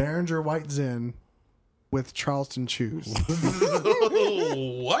Behringer White Zin with Charleston Chews.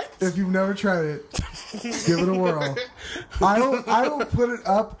 What? If you've never tried it, give it a whirl. I don't put it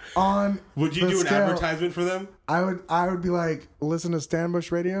up on. Would you do an advertisement for them? I would be like, listen to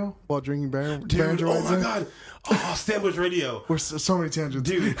Stanbush Radio while drinking Behringer White Zin. Oh my god! Oh, Stanbush Radio. We're so many tangents,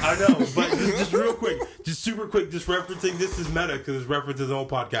 dude. I know, but just real quick, just super quick, just referencing. This is meta because it's references the whole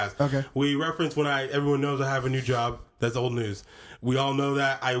podcast. Okay. We reference when everyone knows I have a new job. That's old news. We all know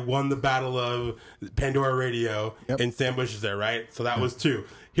that I won the battle of Pandora Radio, and Stanbush is there, right? So that was 2.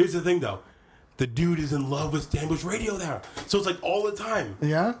 Here's the thing, though. The dude is in love with Stanbush Radio there. So it's like all the time.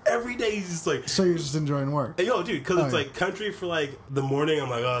 Yeah? Every day he's just like... So you're just enjoying work? Hey, yo, dude, because it's like country for like the morning. I'm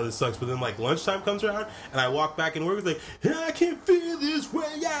like, oh, this sucks. But then like lunchtime comes around and I walk back and work. It's like, I can feel this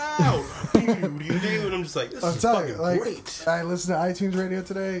way out. And I'm just like, this is fucking great. I listened to iTunes Radio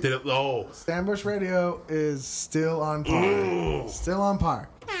today. Stanbush Radio is still on par. Still on par.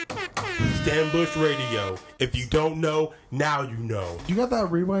 Stanbush Radio. If you don't know, now you know. You got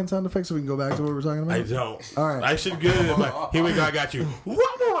that rewind sound effect so we can go back to what we were talking about? I don't. All right. I should get it. But here we go. I got you.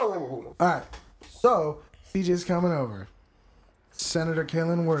 All right. So, CJ's coming over. Senator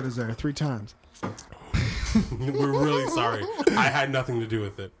Kaylin Word is there 3 times. We're really sorry. I had nothing to do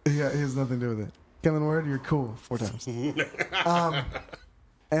with it. Yeah, he has nothing to do with it. Kaylin Word, you're cool 4 times.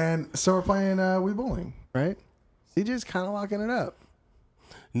 And so we're playing Wii Bowling, right? CJ's kind of locking it up.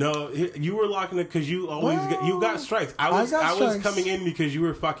 No, you were locking it because you always you got strikes. I was coming in because you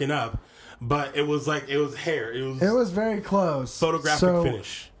were fucking up, but it was like it was hair. It was very close. Photographic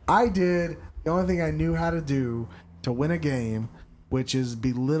finish. I did the only thing I knew how to do to win a game, which is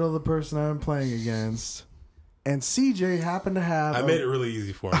belittle the person I'm playing against. And CJ happened to have. I made it really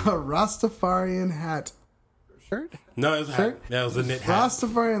easy for him. A Rastafarian hat shirt. No, it was a hat. Yeah, it was a knit hat.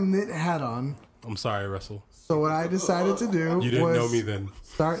 Rastafarian knit hat on. I'm sorry, Russell. So what I decided to do You didn't was know me then.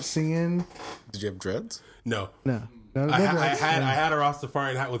 start singing. Did you have dreads? No. No, I had a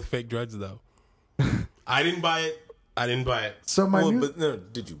Rastafarian hat with fake dreads though. I didn't buy it. So But no,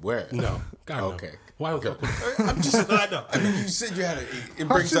 did you wear it? No. God, Okay. No. Why would I'm just. I know. I mean, you said you had it. It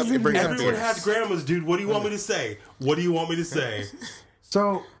brings up. It brings up. Everyone has grandmas, dude. What do you want me to say?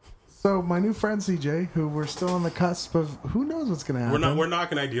 So my new friend CJ, who we're still on the cusp of, who knows what's gonna happen. We're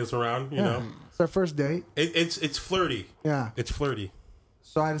knocking ideas around. You know, it's our first date. It's flirty. Yeah, it's flirty.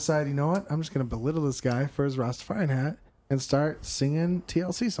 So I decided, you know what? I'm just gonna belittle this guy for his Rastafarian hat and start singing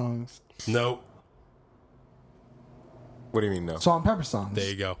TLC songs. Nope. What do you mean no? Salt and pepper songs. There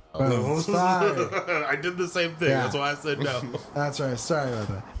you go. Sorry. I did the same thing. Yeah. That's why I said no. That's right. Sorry about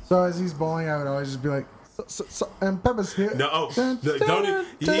that. So as he's bowling, I would always just be like, and Pepper's here. No,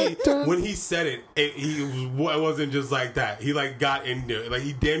 when he said it, it wasn't just like that. He like got into it. Like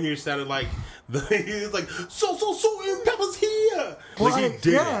he damn near sounded like he was like so and Pepper's here. Well, like he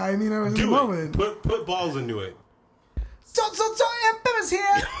did. Yeah, I mean, I was in the moment. Put balls into it. So and Pepper's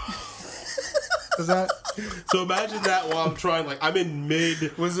here. Is that? So imagine that while I'm trying. Like I'm in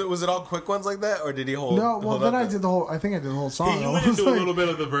mid. Was it all quick ones like that, or did he hold? No. Well, hold then I did the whole. I think I did the whole song. He went into like, a little bit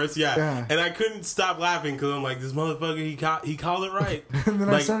of the verse, yeah. And I couldn't stop laughing because I'm like, this motherfucker. He called it right. And then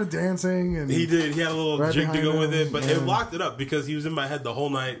like, I started dancing, and he did. He had a little right jig to go with it, but yeah. it locked it up because he was in my head the whole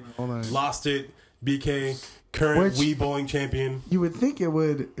night. Lost it. BK, current Wii bowling champion. You would think it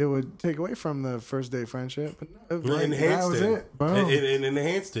would take away from the first date friendship, but no, it enhanced that was it. Boom. It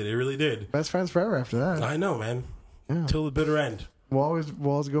enhanced it. It really did. Best friends forever after that. I know, man. Yeah. Till the bitter end. We'll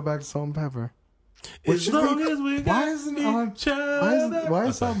always go back to salt and pepper. As long as we got each other. Why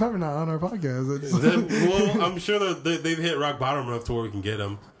is salt and pepper not on our podcast? Well, I'm sure they've hit rock bottom enough to where we can get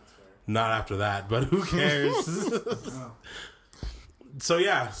them. Not after that, but who cares? So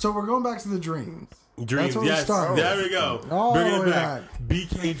yeah. So we're going back to the dreams. Dreams, yes. There we go. Bringing it back.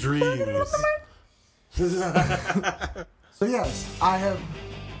 BK Dreams. So yes, I have.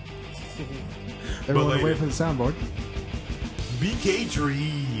 Everyone wait for the soundboard. BK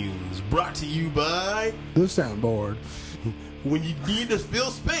Dreams, brought to you by the soundboard. When you need to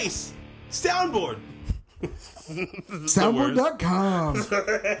fill space, soundboard. Soundboard.com.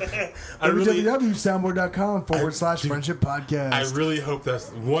 www.soundboard.com/friendship podcast. I really hope that's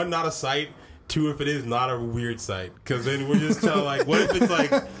one, not a site. Two, if it is, not a weird site. Because then we're just telling, like, what if it's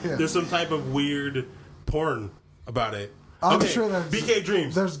like there's some type of weird porn about it? I'm sure there's BK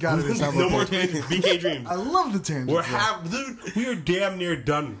Dreams. There's got to be some. No more tangents. BK Dreams. I love the tangents. Dude, we are damn near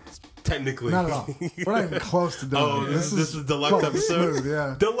done. Technically, not at all. We're not even close to done. Oh, this is deluxe episode. Smooth,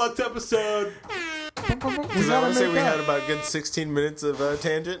 yeah. Deluxe episode. Because I would say we had about a good 16 minutes of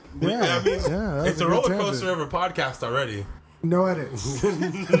tangent. Yeah, I mean, it's a roller coaster of a podcast already. No edits.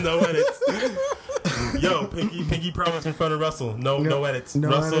 No edits. Yo, Pinky promise in front of Russell. No edits. No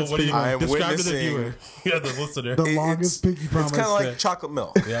Russell, edits, what do you I am describe to the witnessing viewer? Yeah, the listener. The longest Pinky promise. It's kind of like chocolate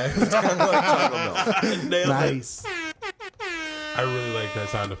milk. Yeah, It's kind of like chocolate milk. Nice. I really like that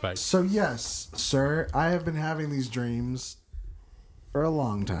sound effect. So yes, sir, I have been having these dreams for a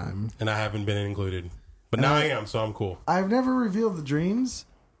long time, and I haven't been included, but now I am, so I'm cool. I've never revealed the dreams,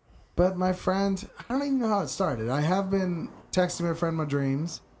 but my friend, I don't even know how it started. I have been texting my friend my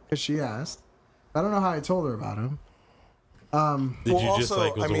dreams because she asked. I don't know how I told her about them. Did you just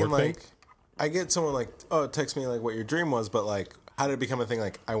like? Was it work thing? I get someone like, oh, text me like what your dream was, but like, how did it become a thing?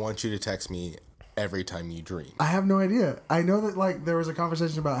 Like, I want you to text me every time you dream. I have no idea. I know that like there was a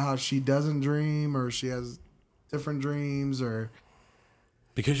conversation about how she doesn't dream or she has different dreams or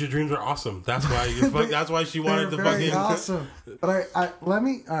because your dreams are awesome. That's why that's why she wanted to fucking awesome. But I let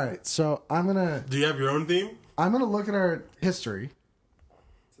me. All right, so I'm gonna. Do you have your own theme? I'm gonna look at our history.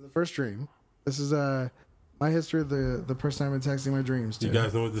 So the first dream. This is my history of the person I've been texting my dreams to. You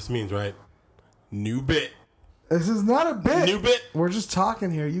guys know what this means, right? New bit. This is not a bit. New bit. We're just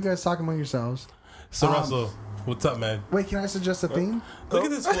talking here. You guys talk among yourselves. So Russell, what's up, man? Wait, can I suggest a theme? Look at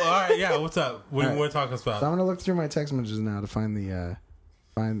this. All right, yeah. What's up? What are we talking about? So I'm gonna look through my text messages now to find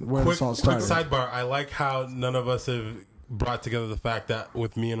where this all started. Quick sidebar. I like how none of us have brought together the fact that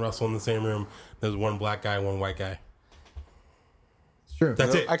with me and Russell in the same room, there's one black guy, one white guy. True.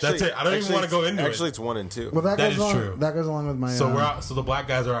 That's it. That's it. I don't even want to go into it. Actually, it's 1 and 2. Well, that is true. That goes along with my. So we're out. So the black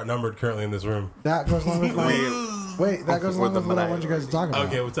guys are outnumbered currently in this room. That goes along with my. Wait, that goes along with what I want you guys to talk about.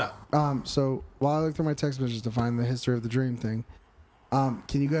 Okay, what's up? So while I look through my text messages to find the history of the dream thing, can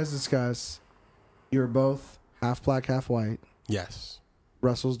you guys discuss? You're both half black, half white. Yes.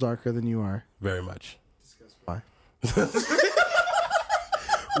 Russell's darker than you are. Very much. Discuss why.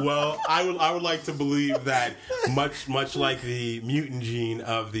 Well, I would like to believe that much like the mutant gene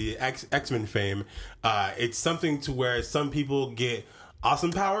of the X-Men fame, it's something to where some people get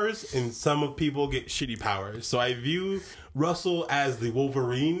awesome powers and some people get shitty powers. So I view Russell as the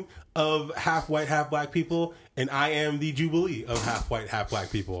Wolverine of half white, half black people, and I am the Jubilee of half white, half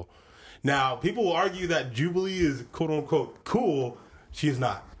black people. Now, people will argue that Jubilee is quote unquote cool. She's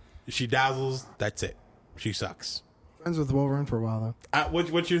not. She dazzles. That's it. She sucks. Friends with Wolverine for a while though.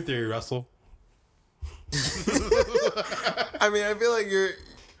 What's your theory, Russell? I mean, I feel like your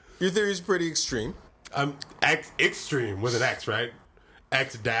theory is pretty extreme. Extreme with an X, right?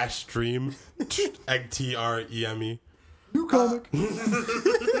 X-stream. TREME. New comic.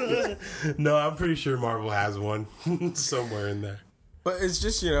 No, I'm pretty sure Marvel has one somewhere in there. But it's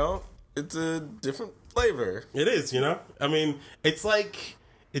just, it's a different flavor. It is, I mean, it's like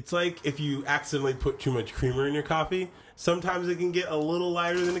if you accidentally put too much creamer in your coffee, sometimes it can get a little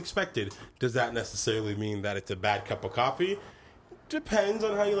lighter than expected. Does that necessarily mean that it's a bad cup of coffee? Depends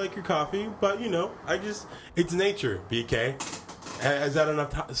on how you like your coffee, but it's nature, BK. Is that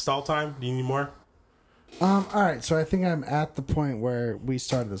enough stall time? Do you need more? All right, so I think I'm at the point where we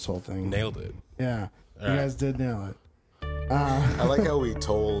started this whole thing. Nailed it. Yeah, you guys did nail it. I like how we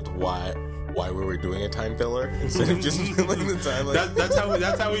told why we were doing a time filler instead of just filling the time. Like, that's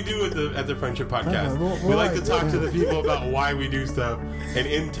how we do it at the Friendship Podcast. We like to talk to the people about why we do stuff, and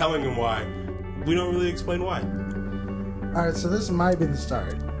in telling them why, we don't really explain why. All right, so this might be the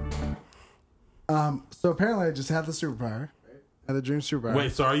start. So apparently I just had the superpower. I had the dream superpower.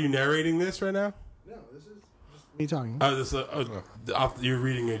 Wait, so are you narrating this right now? No, this is just me talking. You're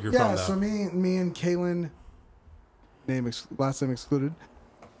reading it your phone. Yeah, so me and Kaylin, last name excluded,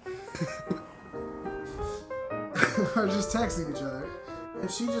 are just texting each other, and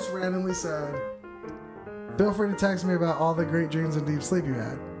she just randomly said, "Feel free to text me about all the great dreams and deep sleep you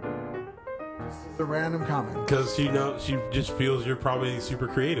had." It's a random comment. Because she just feels you're probably super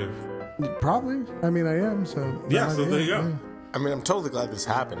creative. Probably. I mean, I am. So yeah. So there you go. Yeah. I mean, I'm totally glad this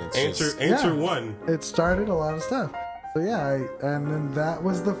happened. Answer one. It started a lot of stuff. So yeah, and then that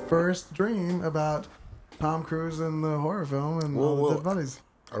was the first dream about Tom Cruise in the horror film and all the dead bodies.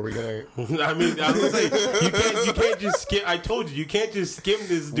 Are we gonna? I mean, I was like, you can't just skip. I told you can't just skim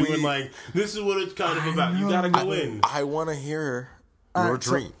this. This is what it's kind of about. You gotta go in. I want to hear your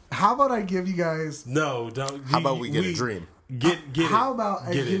dream. So how about I give you guys? No, don't. How about we get a dream? Get How about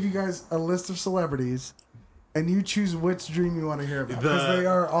I give you guys a list of celebrities, and you choose which dream you want to hear about, because they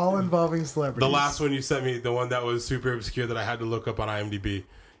are all involving celebrities. The last one you sent me, the one that was super obscure that I had to look up on IMDb,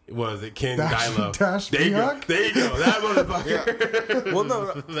 was it Ken Dilo? There you go. That motherfucker. Yeah. Well,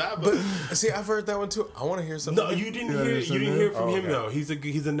 no, but see, I've heard that one too. I want to hear something. No, you didn't hear. You didn't hear from him though. He's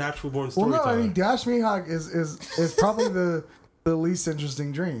a natural born storyteller. Well, no, I mean Dash Mihawk is probably the least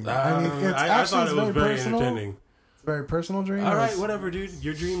interesting dream. I mean, I thought it was very entertaining. It's a very personal dream. All right, whatever, dude.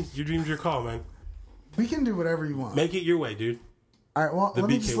 Your dreams, your call, man. We can do whatever you want. Make it your way, dude. All right, well, let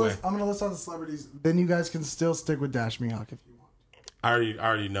me just list. I'm gonna list all the celebrities. Then you guys can still stick with Dash Mihawk if you want. I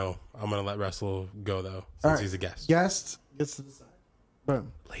already know. I'm gonna let Russell go though, since he's a guest. Guest gets to decide.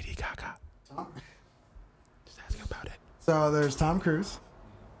 Boom. Lady Gaga. Just ask about it. So there's Tom Cruise.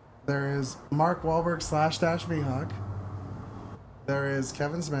 There is Mark Wahlberg / Dash Mihawk. There is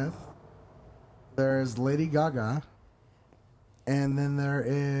Kevin Smith. There is Lady Gaga. And then there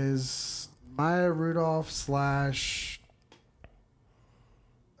is Maya Rudolph /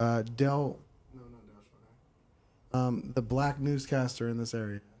 Del. The black newscaster in this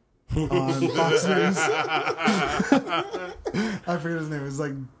area on Fox News. I forget his name. It's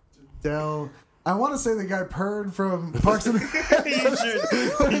like Del. I want to say the guy Purd from Parks and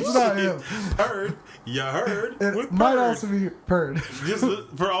It's not him. Purd. You heard. It might also be Purd. Just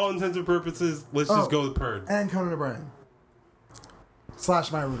for all intents and purposes, let's just go with Purd. And Conan O'Brien. /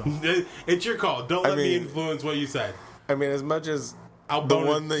 Maya Rudolph. It's your call. Don't let me influence what you said. I mean, as much as the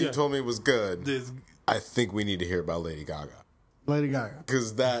one that you told me was good, I think we need to hear about Lady Gaga. Lady Gaga.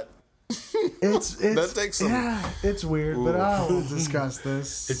 Because that that takes some... Yeah, it's weird, but I'll discuss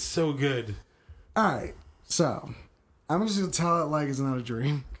this. It's so good. All right, so I'm just going to tell it like it's not a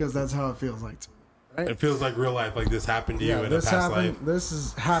dream, because that's how it feels like to me. Right? It feels like real life, like this happened to you in a past life. This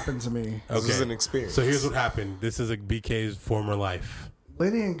has happened to me. This is an experience. So here's what happened. This is a BK's former life.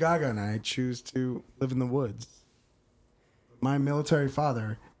 Lady and Gaga and I choose to live in the woods. My military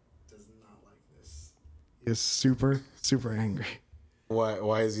father does not like this. He is super, super angry.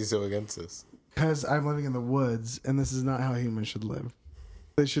 Why is he so against this? Because I'm living in the woods, and this is not how humans should live.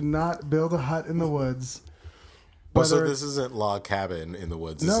 They should not build a hut in the woods. Well, so this isn't log cabin in the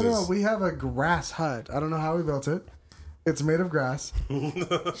woods. No, we have a grass hut. I don't know how we built it, It's made of grass.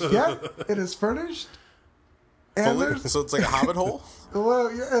 Yeah, it is furnished. And So it's like a hobbit hole?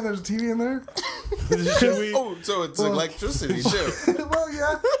 Well, yeah, and there's a TV in there. So it's electricity too. Well,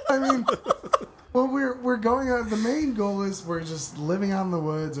 yeah. I mean, well, we're going out. The main goal is we're just living out in the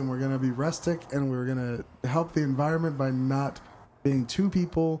woods, and we're gonna be rustic, and we're gonna help the environment by not being two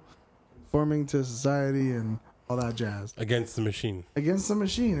people conforming to society and all that jazz. Against the machine. Against the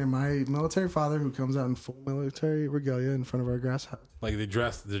machine, and my military father, who comes out in full military regalia in front of our grass hut, Like the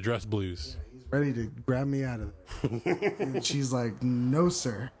dress blues. yeah, he's ready to grab me out of there. And she's like, "No,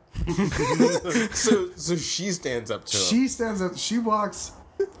 sir." So she stands up to him. She stands up. She walks.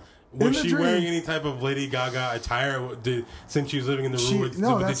 Was she wearing any type of Lady Gaga attire? Since she was living in the room,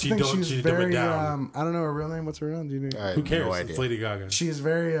 did she dumb it down? I don't know her real name. What's her real name? Do you know? Who cares? No It's Lady Gaga. She is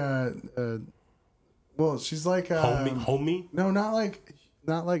very well, she's like homey. No, not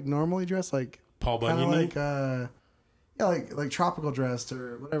like normally dressed, like Paul Bunyan. Like like tropical dressed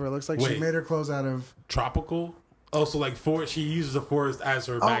or whatever. It looks like she made her clothes out of tropical. Oh, so like forest. She uses the forest as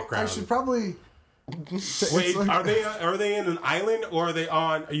her background. I should probably. Wait, like, are they in an island or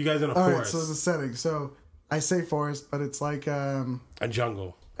are you guys in a forest? Right, so the setting. So I say forest, but it's like a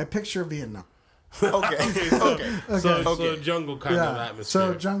jungle. I picture Vietnam. Okay. So jungle kind of atmosphere.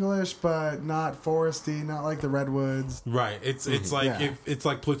 So jungle-ish, but not foresty, not like the redwoods. Right. It's like it's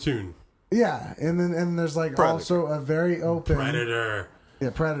like Platoon. Yeah, and there's like Predator. Also a very open Predator. Yeah,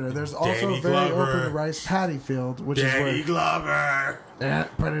 Predator. There's also Danny a very Glover. open rice paddy field, which Danny is Glover. Yeah,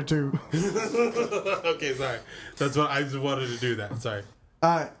 Predator 2. Okay, sorry. That's what I just wanted to do. That sorry.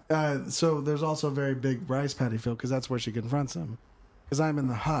 So there's also a very big rice paddy field because that's where she confronts him. Because I'm in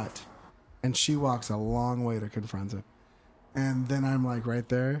the hut, and she walks a long way to confront him, and then I'm like right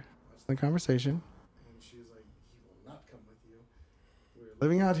there, in the conversation, and she's like, "He will not come with you. We're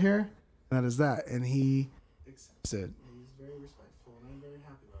living out here, and that is that." And he accepts it. He's very respectful, and I'm very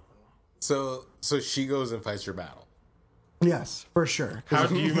happy about that. So she goes and fights your battle. Yes, for sure. How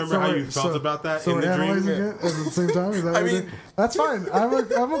do you remember how you felt about that in the dream? Analyzing it at the same time. Is that that's fine.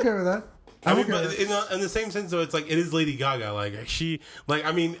 I'm okay with that. But in the same sense, though, it's like it is Lady Gaga. Like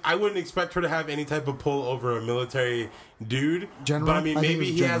I wouldn't expect her to have any type of pull over a military dude. General? But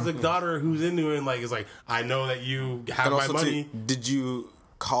maybe he has a daughter who's into it and like is like, I know that you have my money. Did you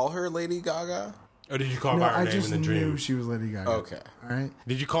call her Lady Gaga? Or did you call her by her name in the dream? I just knew she was Lady Gaga. Okay. All right.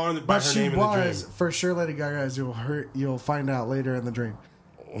 Did you call her by her name in the dream? But she was for sure Lady Gaga, as you'll find out later in the dream.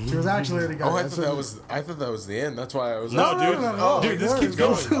 She was actually Lady Gaga. Oh, I thought that was the end. That's why I was. No, dude, this keeps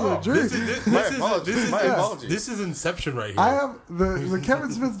going. My apologies. This is Inception right here. I have the Kevin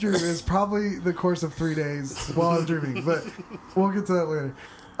Smith dream is probably the course of 3 days while I'm dreaming, but we'll get to that later.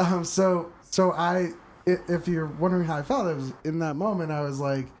 If you're wondering how I felt, it was in that moment. I was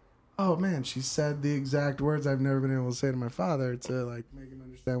like, oh man, she said the exact words I've never been able to say to my father to like make him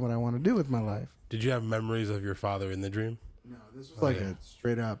understand what I want to do with my life. Did you have memories of your father in the dream? No, this was like a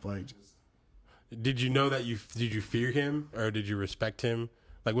straight up like just. Did you know that did you fear him or did you respect him?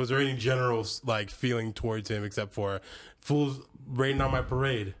 Like, was there any general like feeling towards him except for fools raining on my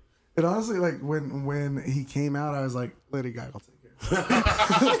parade? It honestly, like when he came out, I was like, Lady Gaga, I'll take care.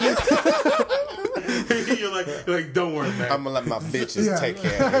 You're like, don't worry, man. I'm gonna let my bitches take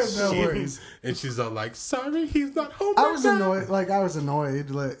care of this. No worries. And she's all like, sorry, he's not home. I was annoyed.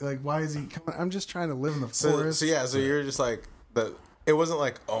 Like, why is he coming? I'm just trying to live in the forest. So you're just like it wasn't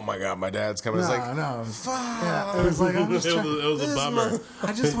like, oh my god, my dad's coming. It's like, no. Fuck. Yeah, it was like, I'm just trying. It was a bummer.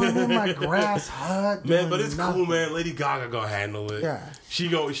 I just want to live in my grass hut. Man, but it's cool, man. Lady Gaga gonna handle it. Yeah. She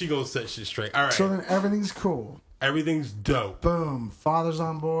gonna set shit straight. All right. So then everything's cool. Everything's dope. Boom. Father's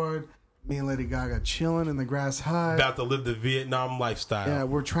on board. Me and Lady Gaga chilling in the grass hut. About to live the Vietnam lifestyle. Yeah,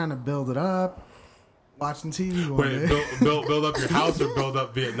 we're trying to build it up. Watching TV one Wait, day. build up your house or build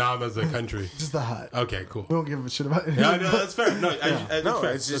up Vietnam as a country? Just the hut. Okay, cool. We don't give a shit about it. Yeah, no, that's fair. No,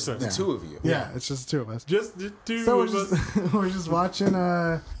 it's just the two of you. Yeah, it's just the two of us. Just the two So of us. we're just watching.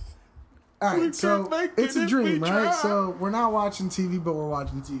 All right, so it's a dream, right? So we're not watching TV, but we're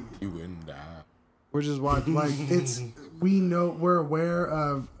watching TV. You and I. We're just watching. Like we're aware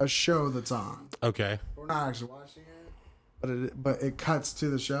of a show that's on. Okay. We're not actually watching it, but it cuts to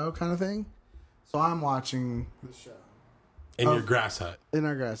the show kind of thing. So I'm watching the show in your grass hut. In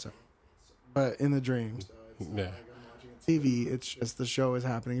our grass hut, but in the dream. So it's not like I'm watching TV. It's just the show is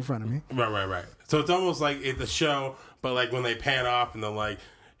happening in front of me. Right. So it's almost like it's a show, but like when they pan off and they're like,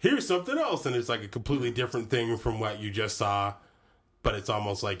 "Here's something else," and it's like a completely different thing from what you just saw. But it's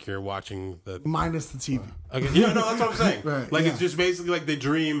almost like you're watching the minus the TV. Okay, yeah, no, that's what I'm saying. Right, like it's just basically like the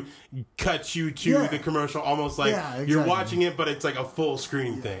dream cuts you to the commercial, almost like you're watching it, but it's like a full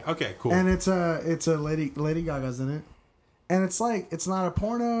screen thing. Okay, cool. And it's a Lady Gaga's in it. And it's like, it's not a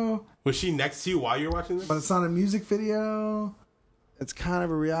porno. Was she next to you while you were watching this? But it's not a music video. It's kind of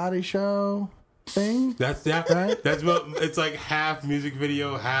a reality show thing. That's right. It's like half music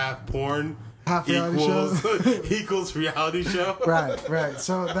video, half porn. Half reality show equals reality show. Right.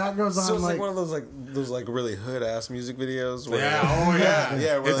 So that goes on. So it's like one of those really hood ass music videos. Where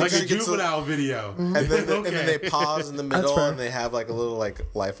yeah. Where it's like a juvenile video. And then they pause in the middle and they have like a little like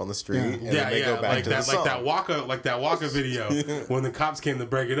life on the street. And then they go back like to that, the song. like that Waka video when the cops came to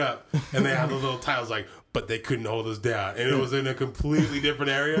break it up, and they had the little titles like, "But they couldn't hold us down," and it was in a completely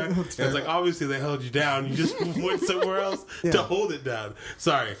different area. And it's like, obviously they held you down. You just went somewhere else to hold it down.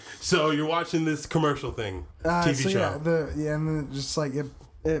 Sorry. So you're watching this commercial thing, TV show. And then just like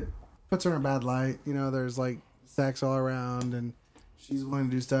it puts her in a bad light. You know, there's like sex all around, and she's willing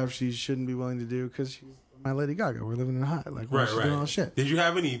to do stuff she shouldn't be willing to do because she's my Lady Gaga. We're living in a high. Like, she's doing all this shit. Did you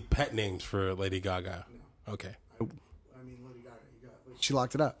have any pet names for Lady Gaga? No. Okay. Lady Gaga, she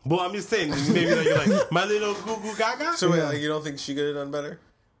locked it up. Well, I'm just saying, maybe you're like, my little Goo Goo Gaga? So wait, you don't think she could have done better?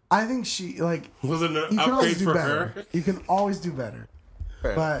 I think she, was it an upgrade for her? You can always do better.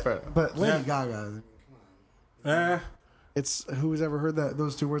 But Lady Gaga, come on. It's, who's ever heard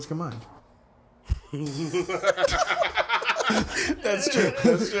those two words combined? That's true.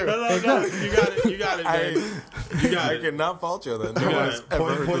 No, you got it, man. I cannot fault you then.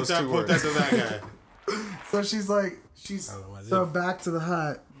 Point that to that guy. So so back to the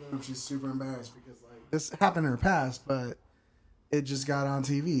hut. She's super embarrassed because this happened in her past, but it just got on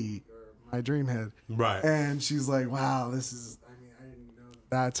TV, or my dream had. Right. And she's like, wow, I didn't know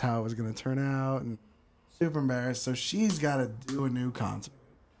that's how it was going to turn out, and super embarrassed. So she's got to do a new concert.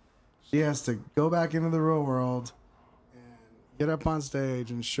 She has to go back into the real world and get up on stage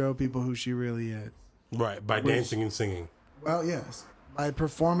and show people who she really is. Right, by dancing and singing. Well, yes. By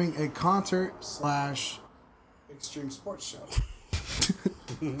performing a concert / extreme sports show.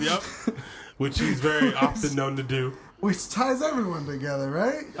 Yep. Which she's very often known to do. Which ties everyone together,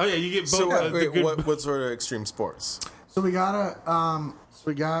 right? Oh yeah, you get both. So what sort of extreme sports? So we got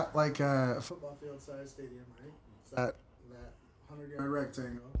like a football field size stadium, right? It's that 100-yard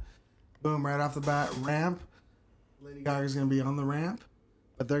rectangle. Boom, right off the bat, ramp. Lady Gaga's gonna be on the ramp,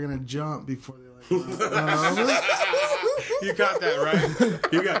 but they're gonna jump before they run over. You got that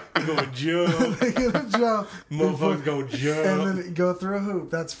right. You're going jump. They're gonna jump. Motherfuckers gonna jump. And then go through a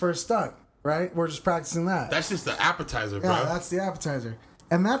hoop. That's first stunt, right? We're just practicing that. That's just the appetizer, bro. Yeah, that's the appetizer.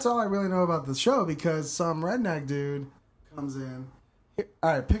 And that's all I really know about the show because some redneck dude comes in.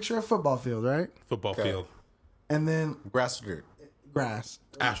 All right, picture a football field, right? Football field. And then grass or dirt? Grass.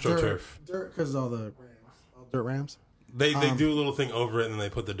 AstroTurf. Dirt because all the Rams. All dirt Rams. They do a little thing over it and then they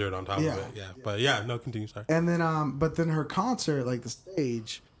put the dirt on top of it. Yeah. But continue, sorry. And then but then her concert, like the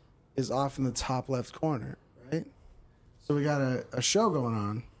stage, is off in the top left corner, right? So we got a show going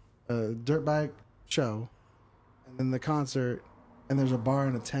on, a dirt bike show, and then the concert, and there's a bar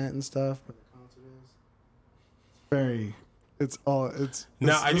and a tent and stuff, but the concert is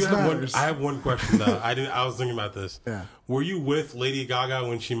I have one question though. I was thinking about this. Yeah. Were you with Lady Gaga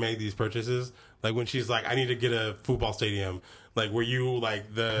when she made these purchases? Like when she's like, I need to get a football stadium. Like were you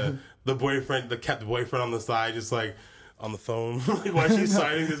like the boyfriend, the kept boyfriend on the side, just like on the phone, like while she's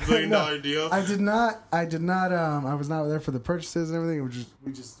signing this $1 billion deal? I did not. I was not there for the purchases and everything.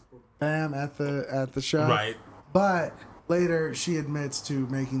 We just bam at the show. Right. But later she admits to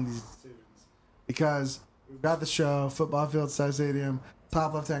making these decisions because we've got the show, football field size stadium,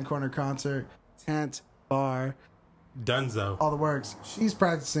 top left-hand corner concert, tent, bar. Dunzo. All the works. She's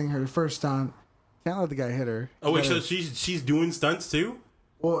practicing her first stunt. Can't let the guy hit her. Oh, wait, so she's doing stunts too?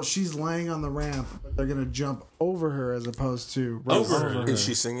 Well, she's laying on the ramp, but they're going to jump over her as opposed to over her. Is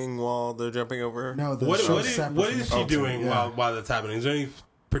she singing while they're jumping over her? No, what is she doing while that's happening? Is there any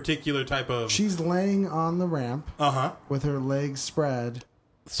particular type of... She's laying on the ramp with her legs spread.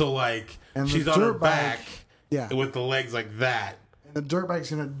 So, like, she's on her back with the legs like that. And the dirt bike's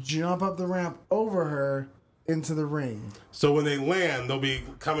going to jump up the ramp over her into the ring. So when they land, they'll be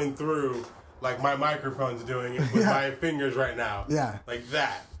coming through like my microphone's doing it with my fingers right now. Yeah. Like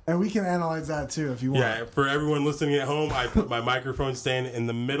that. And we can analyze that too if you want. Yeah, for everyone listening at home, I put my microphone stand in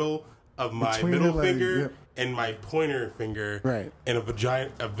the middle of my middle finger and my pointer finger in a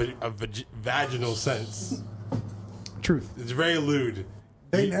vaginal sense. Truth. It's very lewd.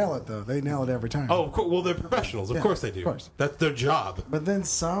 They nail it, though. They nail it every time. Oh, of course. Well, they're professionals. Of course they do. Of course. That's their job. But then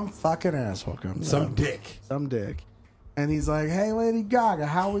some fucking asshole comes Some dick. And he's like, hey, Lady Gaga,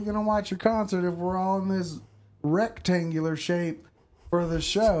 how are we going to watch your concert if we're all in this rectangular shape for the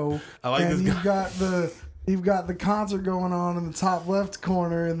show? I like and this guy. You've got the concert going on in the top left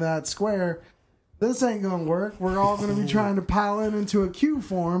corner in that square. this ain't gonna work. We're all gonna be trying to pile in into a queue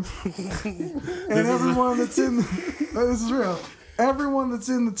form, and everyone that's in this is real. Everyone that's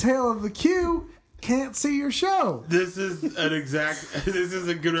in the tail of the queue can't see your show. This is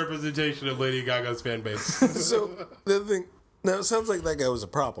a good representation of Lady Gaga's fan base. So the thing now, it sounds like that guy was a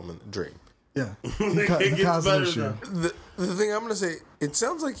problem in the dream. Yeah, It gets better though. The thing I'm gonna say, it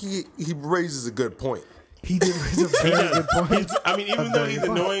sounds like he raises a good point. He did raise a very good point. I mean, even though he's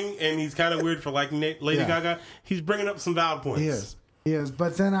annoying and he's kind of weird for liking Lady Gaga, he's bringing up some valid points. He is.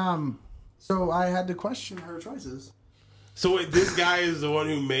 But then, so I had to question her choices. So wait, this guy is the one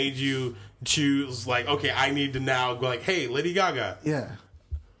who made you choose, like, okay, I need to now go like, hey, Lady Gaga. Yeah.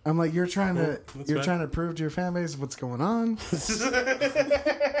 I'm like, you're trying to prove to your fan base what's going on.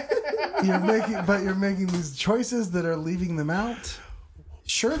 you're making these choices that are leaving them out.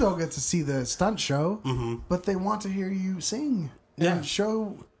 Sure, they'll get to see the stunt show, but they want to hear you sing and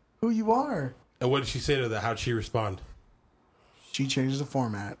show who you are. And what did she say to that? How'd she respond? She changed the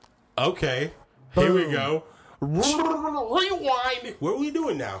format. Okay, here we go. Rewind. What are we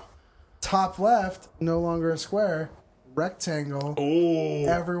doing now? Top left, no longer a square, rectangle. Oh,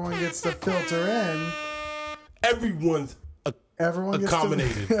 everyone gets to filter in. Everyone's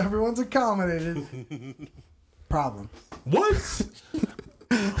accommodated. Everyone's accommodated. Problem. What?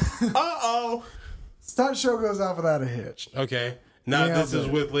 Uh-oh. Stunt show goes off without a hitch. Okay. Now this is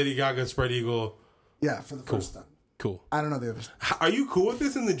with Lady Gaga Spread Eagle. Yeah, for the first stunt. Cool. I don't know the others. Are you cool with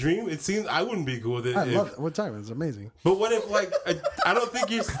this in the dream? It seems I wouldn't be cool with it. I love it. What time? It's amazing. But what if, like, I don't think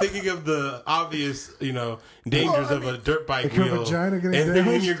you're thinking of the obvious, dangers of a dirt bike your wheel vagina getting and damaged?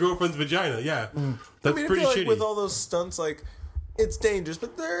 thinking your girlfriend's vagina. Yeah, that's I pretty feel shitty. like with all those stunts, like, it's dangerous,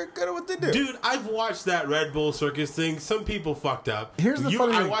 but they're good at what they do. Dude, I've watched that Red Bull Circus thing. Some people fucked up. Here's the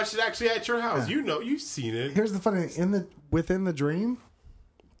funny I thing. watched it actually at your house. Yeah. You've seen it. Here's the funny thing. Within the dream,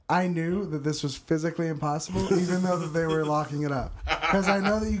 I knew that this was physically impossible, even though that they were locking it up. Because I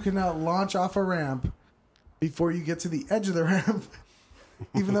know that you cannot launch off a ramp before you get to the edge of the ramp,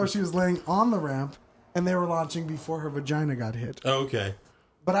 even though she was laying on the ramp, and they were launching before her vagina got hit. Okay.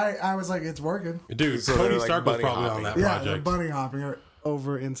 But I was like, it's working. Dude, So Tony they're, like, Stark was bunny probably hopping. on that Yeah, they're project. bunny hopping her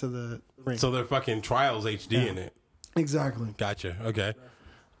over into the ring. So they're fucking Trials HD in it. Exactly. Gotcha. Okay.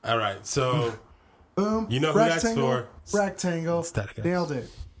 All right. So Boom. you know who that's for. Rectangle. Static X. Nailed it.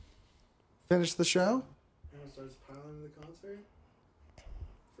 Finish the show. Everyone starts piling in the concert.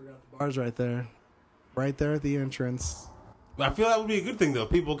 Forgot the bars right there. Right there at the entrance. I feel that would be a good thing though.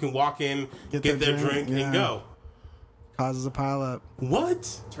 People can walk in, get their drink, and go. Causes a pile up.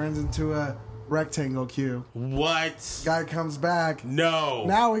 What? Turns into a rectangle queue. What? Guy comes back. No.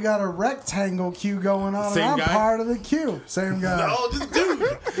 Now we got a rectangle queue going on. Same and I'm guy? part of the queue. Same guy. No, this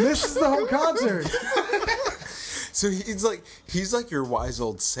dude. This is the whole concert. So he's like your wise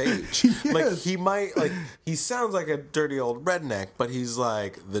old sage. Like he sounds like a dirty old redneck, but he's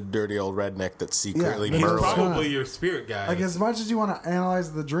like the dirty old redneck that secretly Yeah, He's Merlin. probably your spirit guy. Like, as much as you want to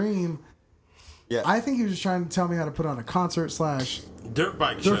analyze the dream, Yeah. I think he was just trying to tell me how to put on a concert / Dirt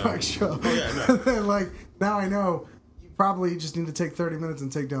bike show. dirt bike show. Oh, yeah, no. Like, now I know you probably just need to take 30 minutes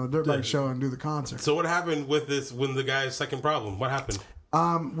and take down the dirt bike show and do the concert. So what happened with this when the guy's second problem? What happened?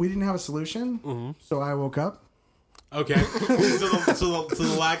 We didn't have a solution, so I woke up. Okay. so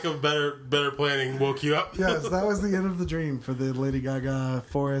the lack of better planning woke you up? Yes, that was the end of the dream for the Lady Gaga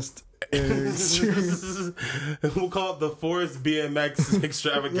Forest experience. We'll call it the Forest BMX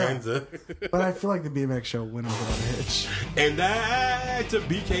extravaganza. But I feel like the BMX show went over on a hitch. And that's a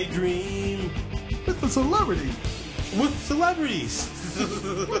BK dream With the celebrity. with celebrities.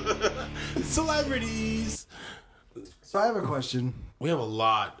 Celebrities. So I have a question. We have a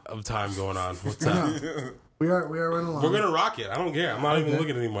lot of time going on. What's up? We are running along. We're gonna rock it. I don't care. I'm not even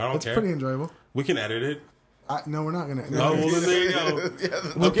looking anymore. I don't It's care. pretty enjoyable. We can edit it. No, we're not going to. Oh, well, then there you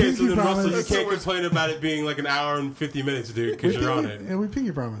go. Okay, so then, pinky Russell, you promise. can't complain about it being like an hour and 50 minutes, dude, because you're on it. Yeah, we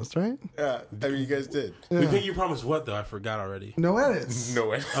pinky promised, right? Yeah, I mean, you guys did. We think you promised what, though? I forgot already. No edits. No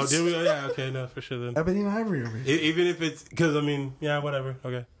way. Oh, did we? Oh, yeah, okay, no, for sure then. Ebony and Ivory over here. Even if it's, because, I mean, yeah, whatever.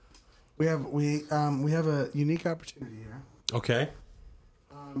 Okay. We have a unique opportunity here Okay.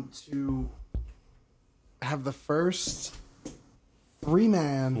 to have the first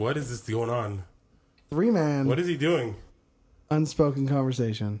three-man What is this going on? What is he doing? unspoken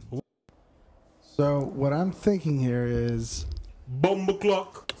conversation. So what I'm thinking here is, Bomba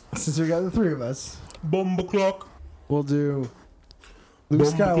clock. since we got the three of us, Bomba clock. we'll do Luke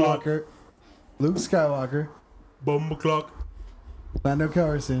Skywalker, Bomba clock. Lando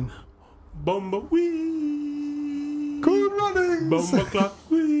Calrissian, Bomba wee. Cool Runnings, Bomba clock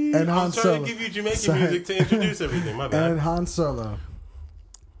wee. And I Han was trying Solo. to give you Jamaican Sorry. music to introduce everything. My bad. and Han Solo.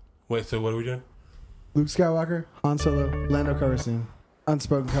 Wait, so what are we doing? Luke Skywalker, Han Solo, Lando Calrissian.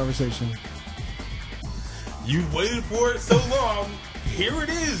 Unspoken conversation. You waited for it so long. Here it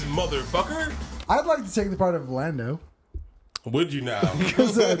is, motherfucker. I'd like to take the part of Lando. Would you now?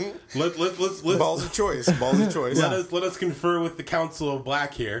 Because Let's Balls of choice. Balls of choice. let us confer with the Council of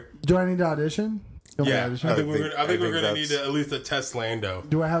Black here. do I need to audition? Do I Yeah, audition? I think we're gonna that's- need to at least a test Lando.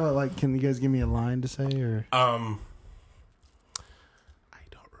 Do I have a can you guys give me a line to say or I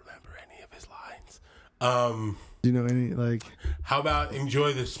don't remember any of his lines. do you know any How about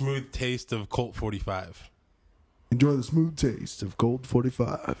enjoy the smooth taste of Colt 45? enjoy the smooth taste of Colt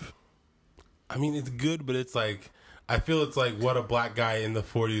 45? I mean, it's good, but it's like I feel it's like what a black guy in the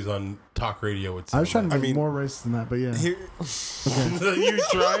 40s on talk radio would say. I was trying to be mean- more racist than that, but yeah. Here,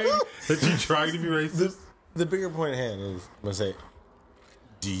 you trying to be racist? the bigger point at hand is, I'm going to say,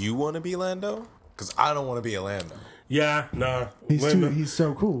 do you want to be Lando? Because I don't want to be a Lando. Yeah, nah. He's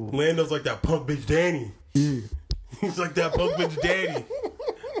so cool. Lando's like that punk bitch Danny. Yeah. He's like that punk bitch Danny.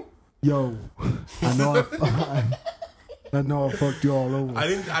 Yo, I know I fucked you all over. I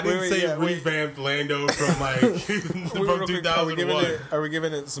didn't Wait, say yeah, wait. revamped Lando from like from Real quick, are we 2001.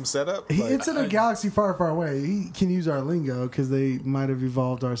 giving it some setup? It's in a galaxy far, far away. He can use our lingo because they might have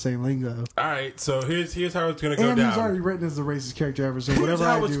evolved our same lingo. All right, so here's how it's gonna go And down. he's already written as the racist character ever, so Here's whatever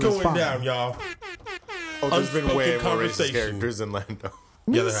how I it's do going is fine. down, y'all. Oh, there's been Unspoken way more racist conversation. characters than Lando.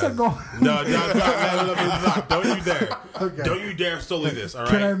 Yeah, Lisa there has. go- No, don't you dare. Okay. Don't you dare sully this, all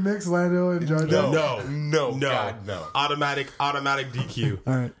Can I right? mix Lando and Jar Jar? No. God, no. Automatic DQ.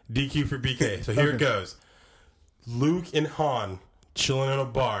 All right. DQ for BK. So here it Okay. goes. Luke and Han chilling in a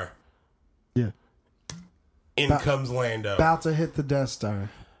bar. Yeah. In comes Lando. About to hit the Death Star.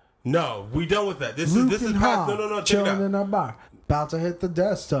 No, we done with that. This Luke is and past. Han No, check it chilling out. in a bar. About to hit the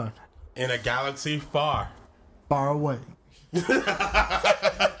Death Star. In a galaxy far. Far away.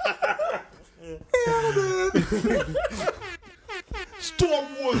 Star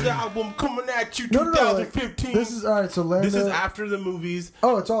Wars album coming at you No. 2015. This is all right. So Lando. This is after the movies.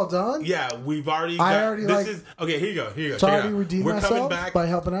 Oh, it's all done. Yeah, we've already. Okay. Here you go. So Check I it already out. redeemed We're coming myself back. by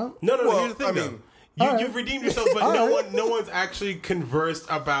helping out. No. Well, Here's the thing, I though. mean, You've redeemed yourself, but no one's actually conversed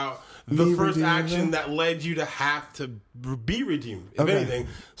about the Me first redeeming action them? that led you to have to be redeemed. If Okay. anything,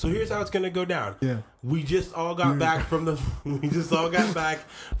 so here's how it's gonna go down. Yeah. We just all got back from the. We just all got back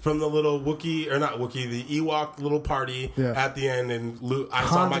from the little Wookiee or not Wookiee, the Ewok little party Yeah. at the end, and Luke, I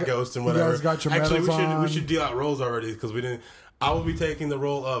saw my ghost and whatever. You guys got your Actually, medals on. we should deal out roles already because we didn't. I will be taking the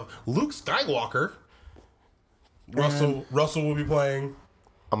role of Luke Skywalker. Russell will be playing.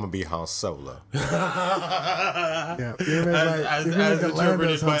 I'm going to be Han Solo. Yeah. You're gonna As make Lando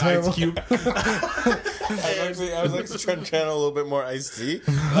interpreted sound by terrible. Ice Cube. I was actually trying to channel a little bit more Ice-T.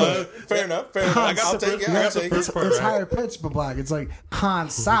 Fair enough. I'll take it. I'll take it. first part, It's right? higher pitched but black. It's like Han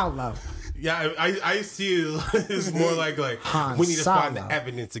Solo. Yeah, I see is more like Han we need to find Solo. the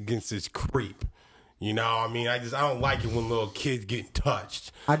evidence against this creep. You know, I mean, I don't like it when little kids get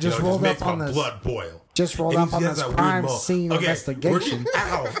touched. I just you know, rolled it makes up on my this- blood boil. Just rolled And up on he has this that weird crime mole. scene investigation.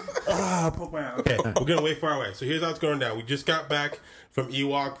 Okay, we're getting way far away. So here's how it's going down. We just got back from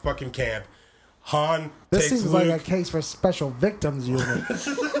Ewok fucking camp. Han This takes seems Luke. like a case for special victims unit.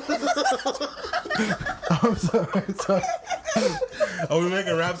 I'm sorry. Are we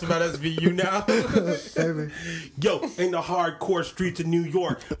making raps about SVU now? Maybe. Yo, in the hardcore streets of New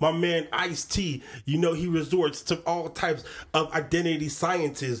York, my man Ice-T, you know he resorts to all types of identity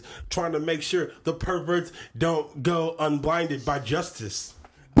sciences, trying to make sure the perverts don't go unblinded by justice.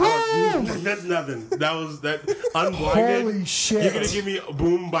 That's nothing. That was that unblinded. Holy shit. You're gonna give me a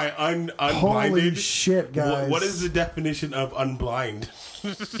boom by unblinded? Holy shit, guys. What is the definition of unblind?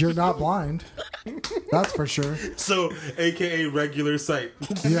 You're not blind. That's for sure. So, AKA regular sight.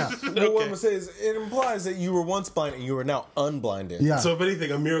 Yeah. Well, what I'm going to say is it implies that you were once blind and you are now unblinded. Yeah. So if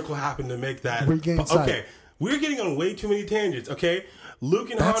anything, a miracle happened to make that. Regain sight. Okay, we're getting on way too many tangents. Okay,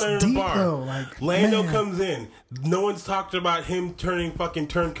 Luke and That's Han are in a deep, bar. though, like, Lando man. comes in. No one's talked about him turning fucking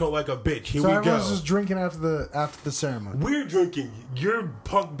turncoat like a bitch. Here So we everyone's go. just drinking after the ceremony. We're drinking. Your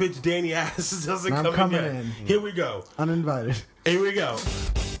punk bitch Danny ass doesn't I'm come coming yet. in. Here we go. Uninvited. Here we go.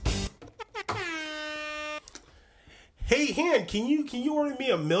 Hey, Han, can you order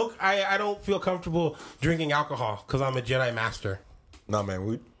me a milk? I don't feel comfortable drinking alcohol because I'm a Jedi Master. No,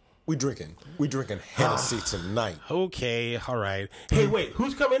 man, we drinking. We drinking Hennessy tonight. Okay, all right. Hey, wait,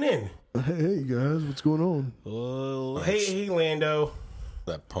 who's coming in? Hey guys, what's going on? Hey, Lando.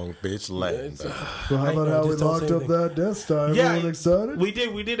 That punk bitch Lando. So how about know, how we just don't locked say up anything. that Death Star? Yeah, Everyone excited?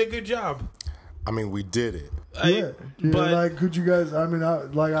 we did a good job. I mean, we did it. Yeah, but like, could you guys? I mean,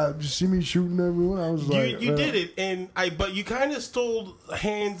 I just see me shooting everyone. I was like, you did it, and but you kind of stole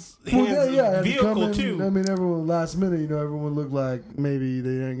Hans' I vehicle in, too. I mean, everyone last minute, everyone looked like maybe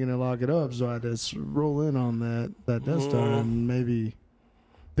they ain't gonna lock it up, so I just roll in on that Death Star and maybe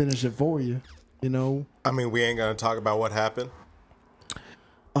finish it for you. I mean, we ain't gonna talk about what happened.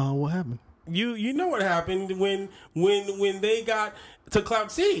 What happened? You know what happened when they got to Cloud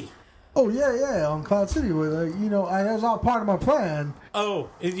City. Oh yeah, on Cloud City, where that was all part of my plan. Oh,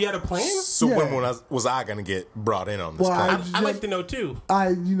 you had a plan? So when was I gonna get brought in on this plan? I'd like to know too.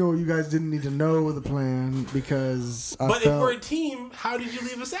 You guys didn't need to know the plan because. If we're a team, how did you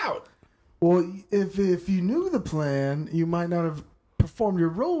leave us out? Well, if you knew the plan, you might not have performed your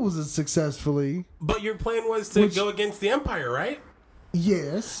roles as successfully. But your plan was to go against the Empire, right?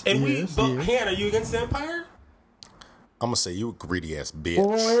 Yes. And yes. Han, are you against the Empire? I'm gonna say you a greedy ass bitch.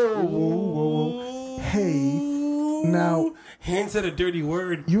 Whoa. Hey, now Han said a dirty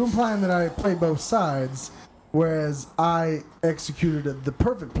word. You implying that I play both sides, whereas I executed the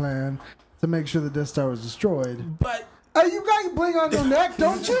perfect plan to make sure the Death Star was destroyed. But you got bling on your neck,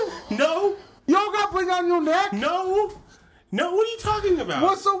 don't you? No. You don't got bling on your neck? No. What are you talking about?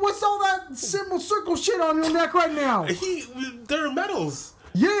 What's all that symbol circle shit on your neck right now? They're medals.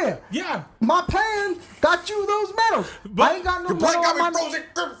 Yeah. My plan got you those medals. But I ain't got no medal on my neck.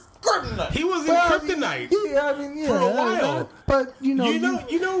 He was in kryptonite. Yeah, I mean, for a while. But you know.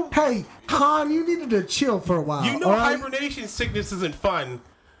 Hey, Han, you needed to chill for a while. Hibernation sickness isn't fun.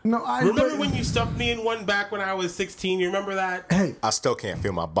 No, remember when you stuffed me in one back when I was 16? You remember that? Hey, I still can't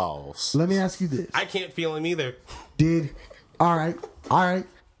feel my balls. Let me ask you this: I can't feel them either. All right.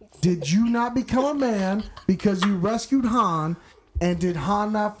 Did you not become a man because you rescued Han? And did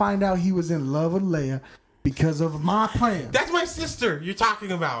Han not find out he was in love with Leia because of my plan? That's my sister you're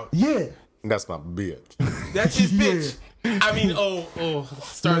talking about. Yeah. That's my bitch. That's his bitch. I mean,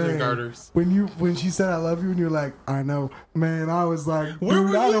 stars and garters. When she said I love you and you're like, I know, man, I was like, where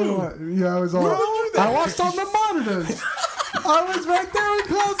were I you? don't want. Yeah, I was all. Where were you then? I watched on the monitors. I was right there in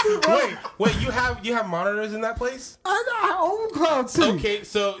Cloud City. Wait, you have monitors in that place? I own Cloud City. Okay,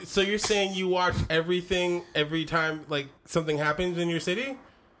 so you're saying you watch everything every time like something happens in your city?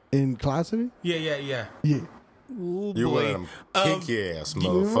 In Cloud City? Yeah. Ooh, you one of them kinky ass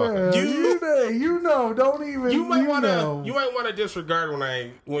motherfucker. Don't even. You might want to disregard when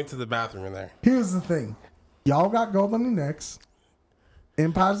I went to the bathroom in there. Here's the thing, y'all got gold on your necks.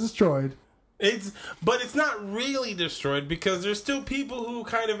 Empire's destroyed. But it's not really destroyed because there's still people who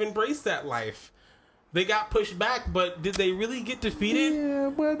kind of embrace that life. They got pushed back, but did they really get defeated? Yeah,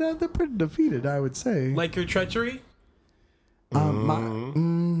 well, they're pretty defeated, I would say. Like your treachery? Don't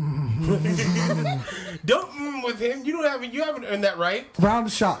with him. You haven't earned that right. Round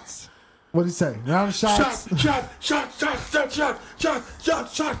of shots. What do you say? Round of shots. Shot.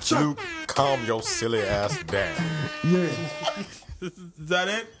 Luke, calm your silly ass down. Yeah. Is that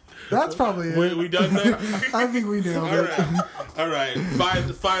it? That's probably it. We done there? I think we nailed it. All right.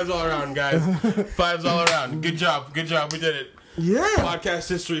 Fives all around, guys. Fives all around. Good job. We did it. Yeah. Podcast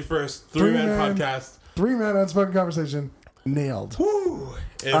history first. Three-man podcast. 3-man unspoken conversation. Nailed. Woo.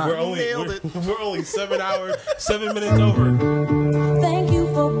 And we're only 7 minutes over. Thank you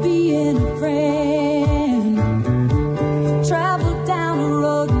for being a friend. Travel down the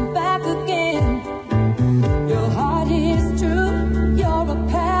road and back again. Your heart is true. You're a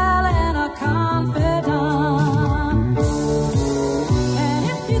pal and a confidant. And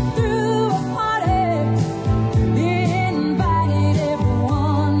if you threw a party, invited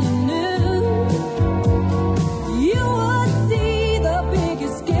everyone you knew, you would see the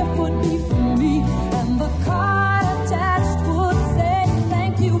biggest gift would be from me. And the card attached would say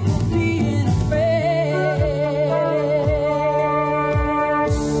thank you for being a friend.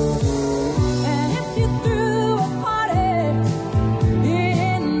 And if you threw a party,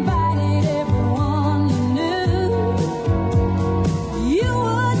 invited everyone you knew, you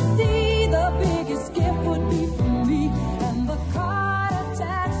would see the biggest gift would be from me. And the card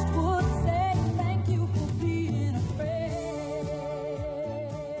attached would say thank you for being a friend.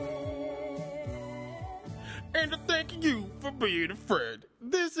 And thank you for being a friend.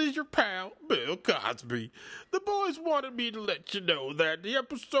 This is your pal, Bill Cosby. The boys wanted me to let you know that the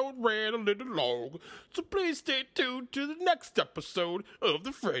episode ran a little long, so please stay tuned to the next episode of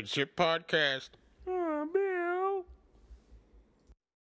the Friendship Podcast. Oh, man.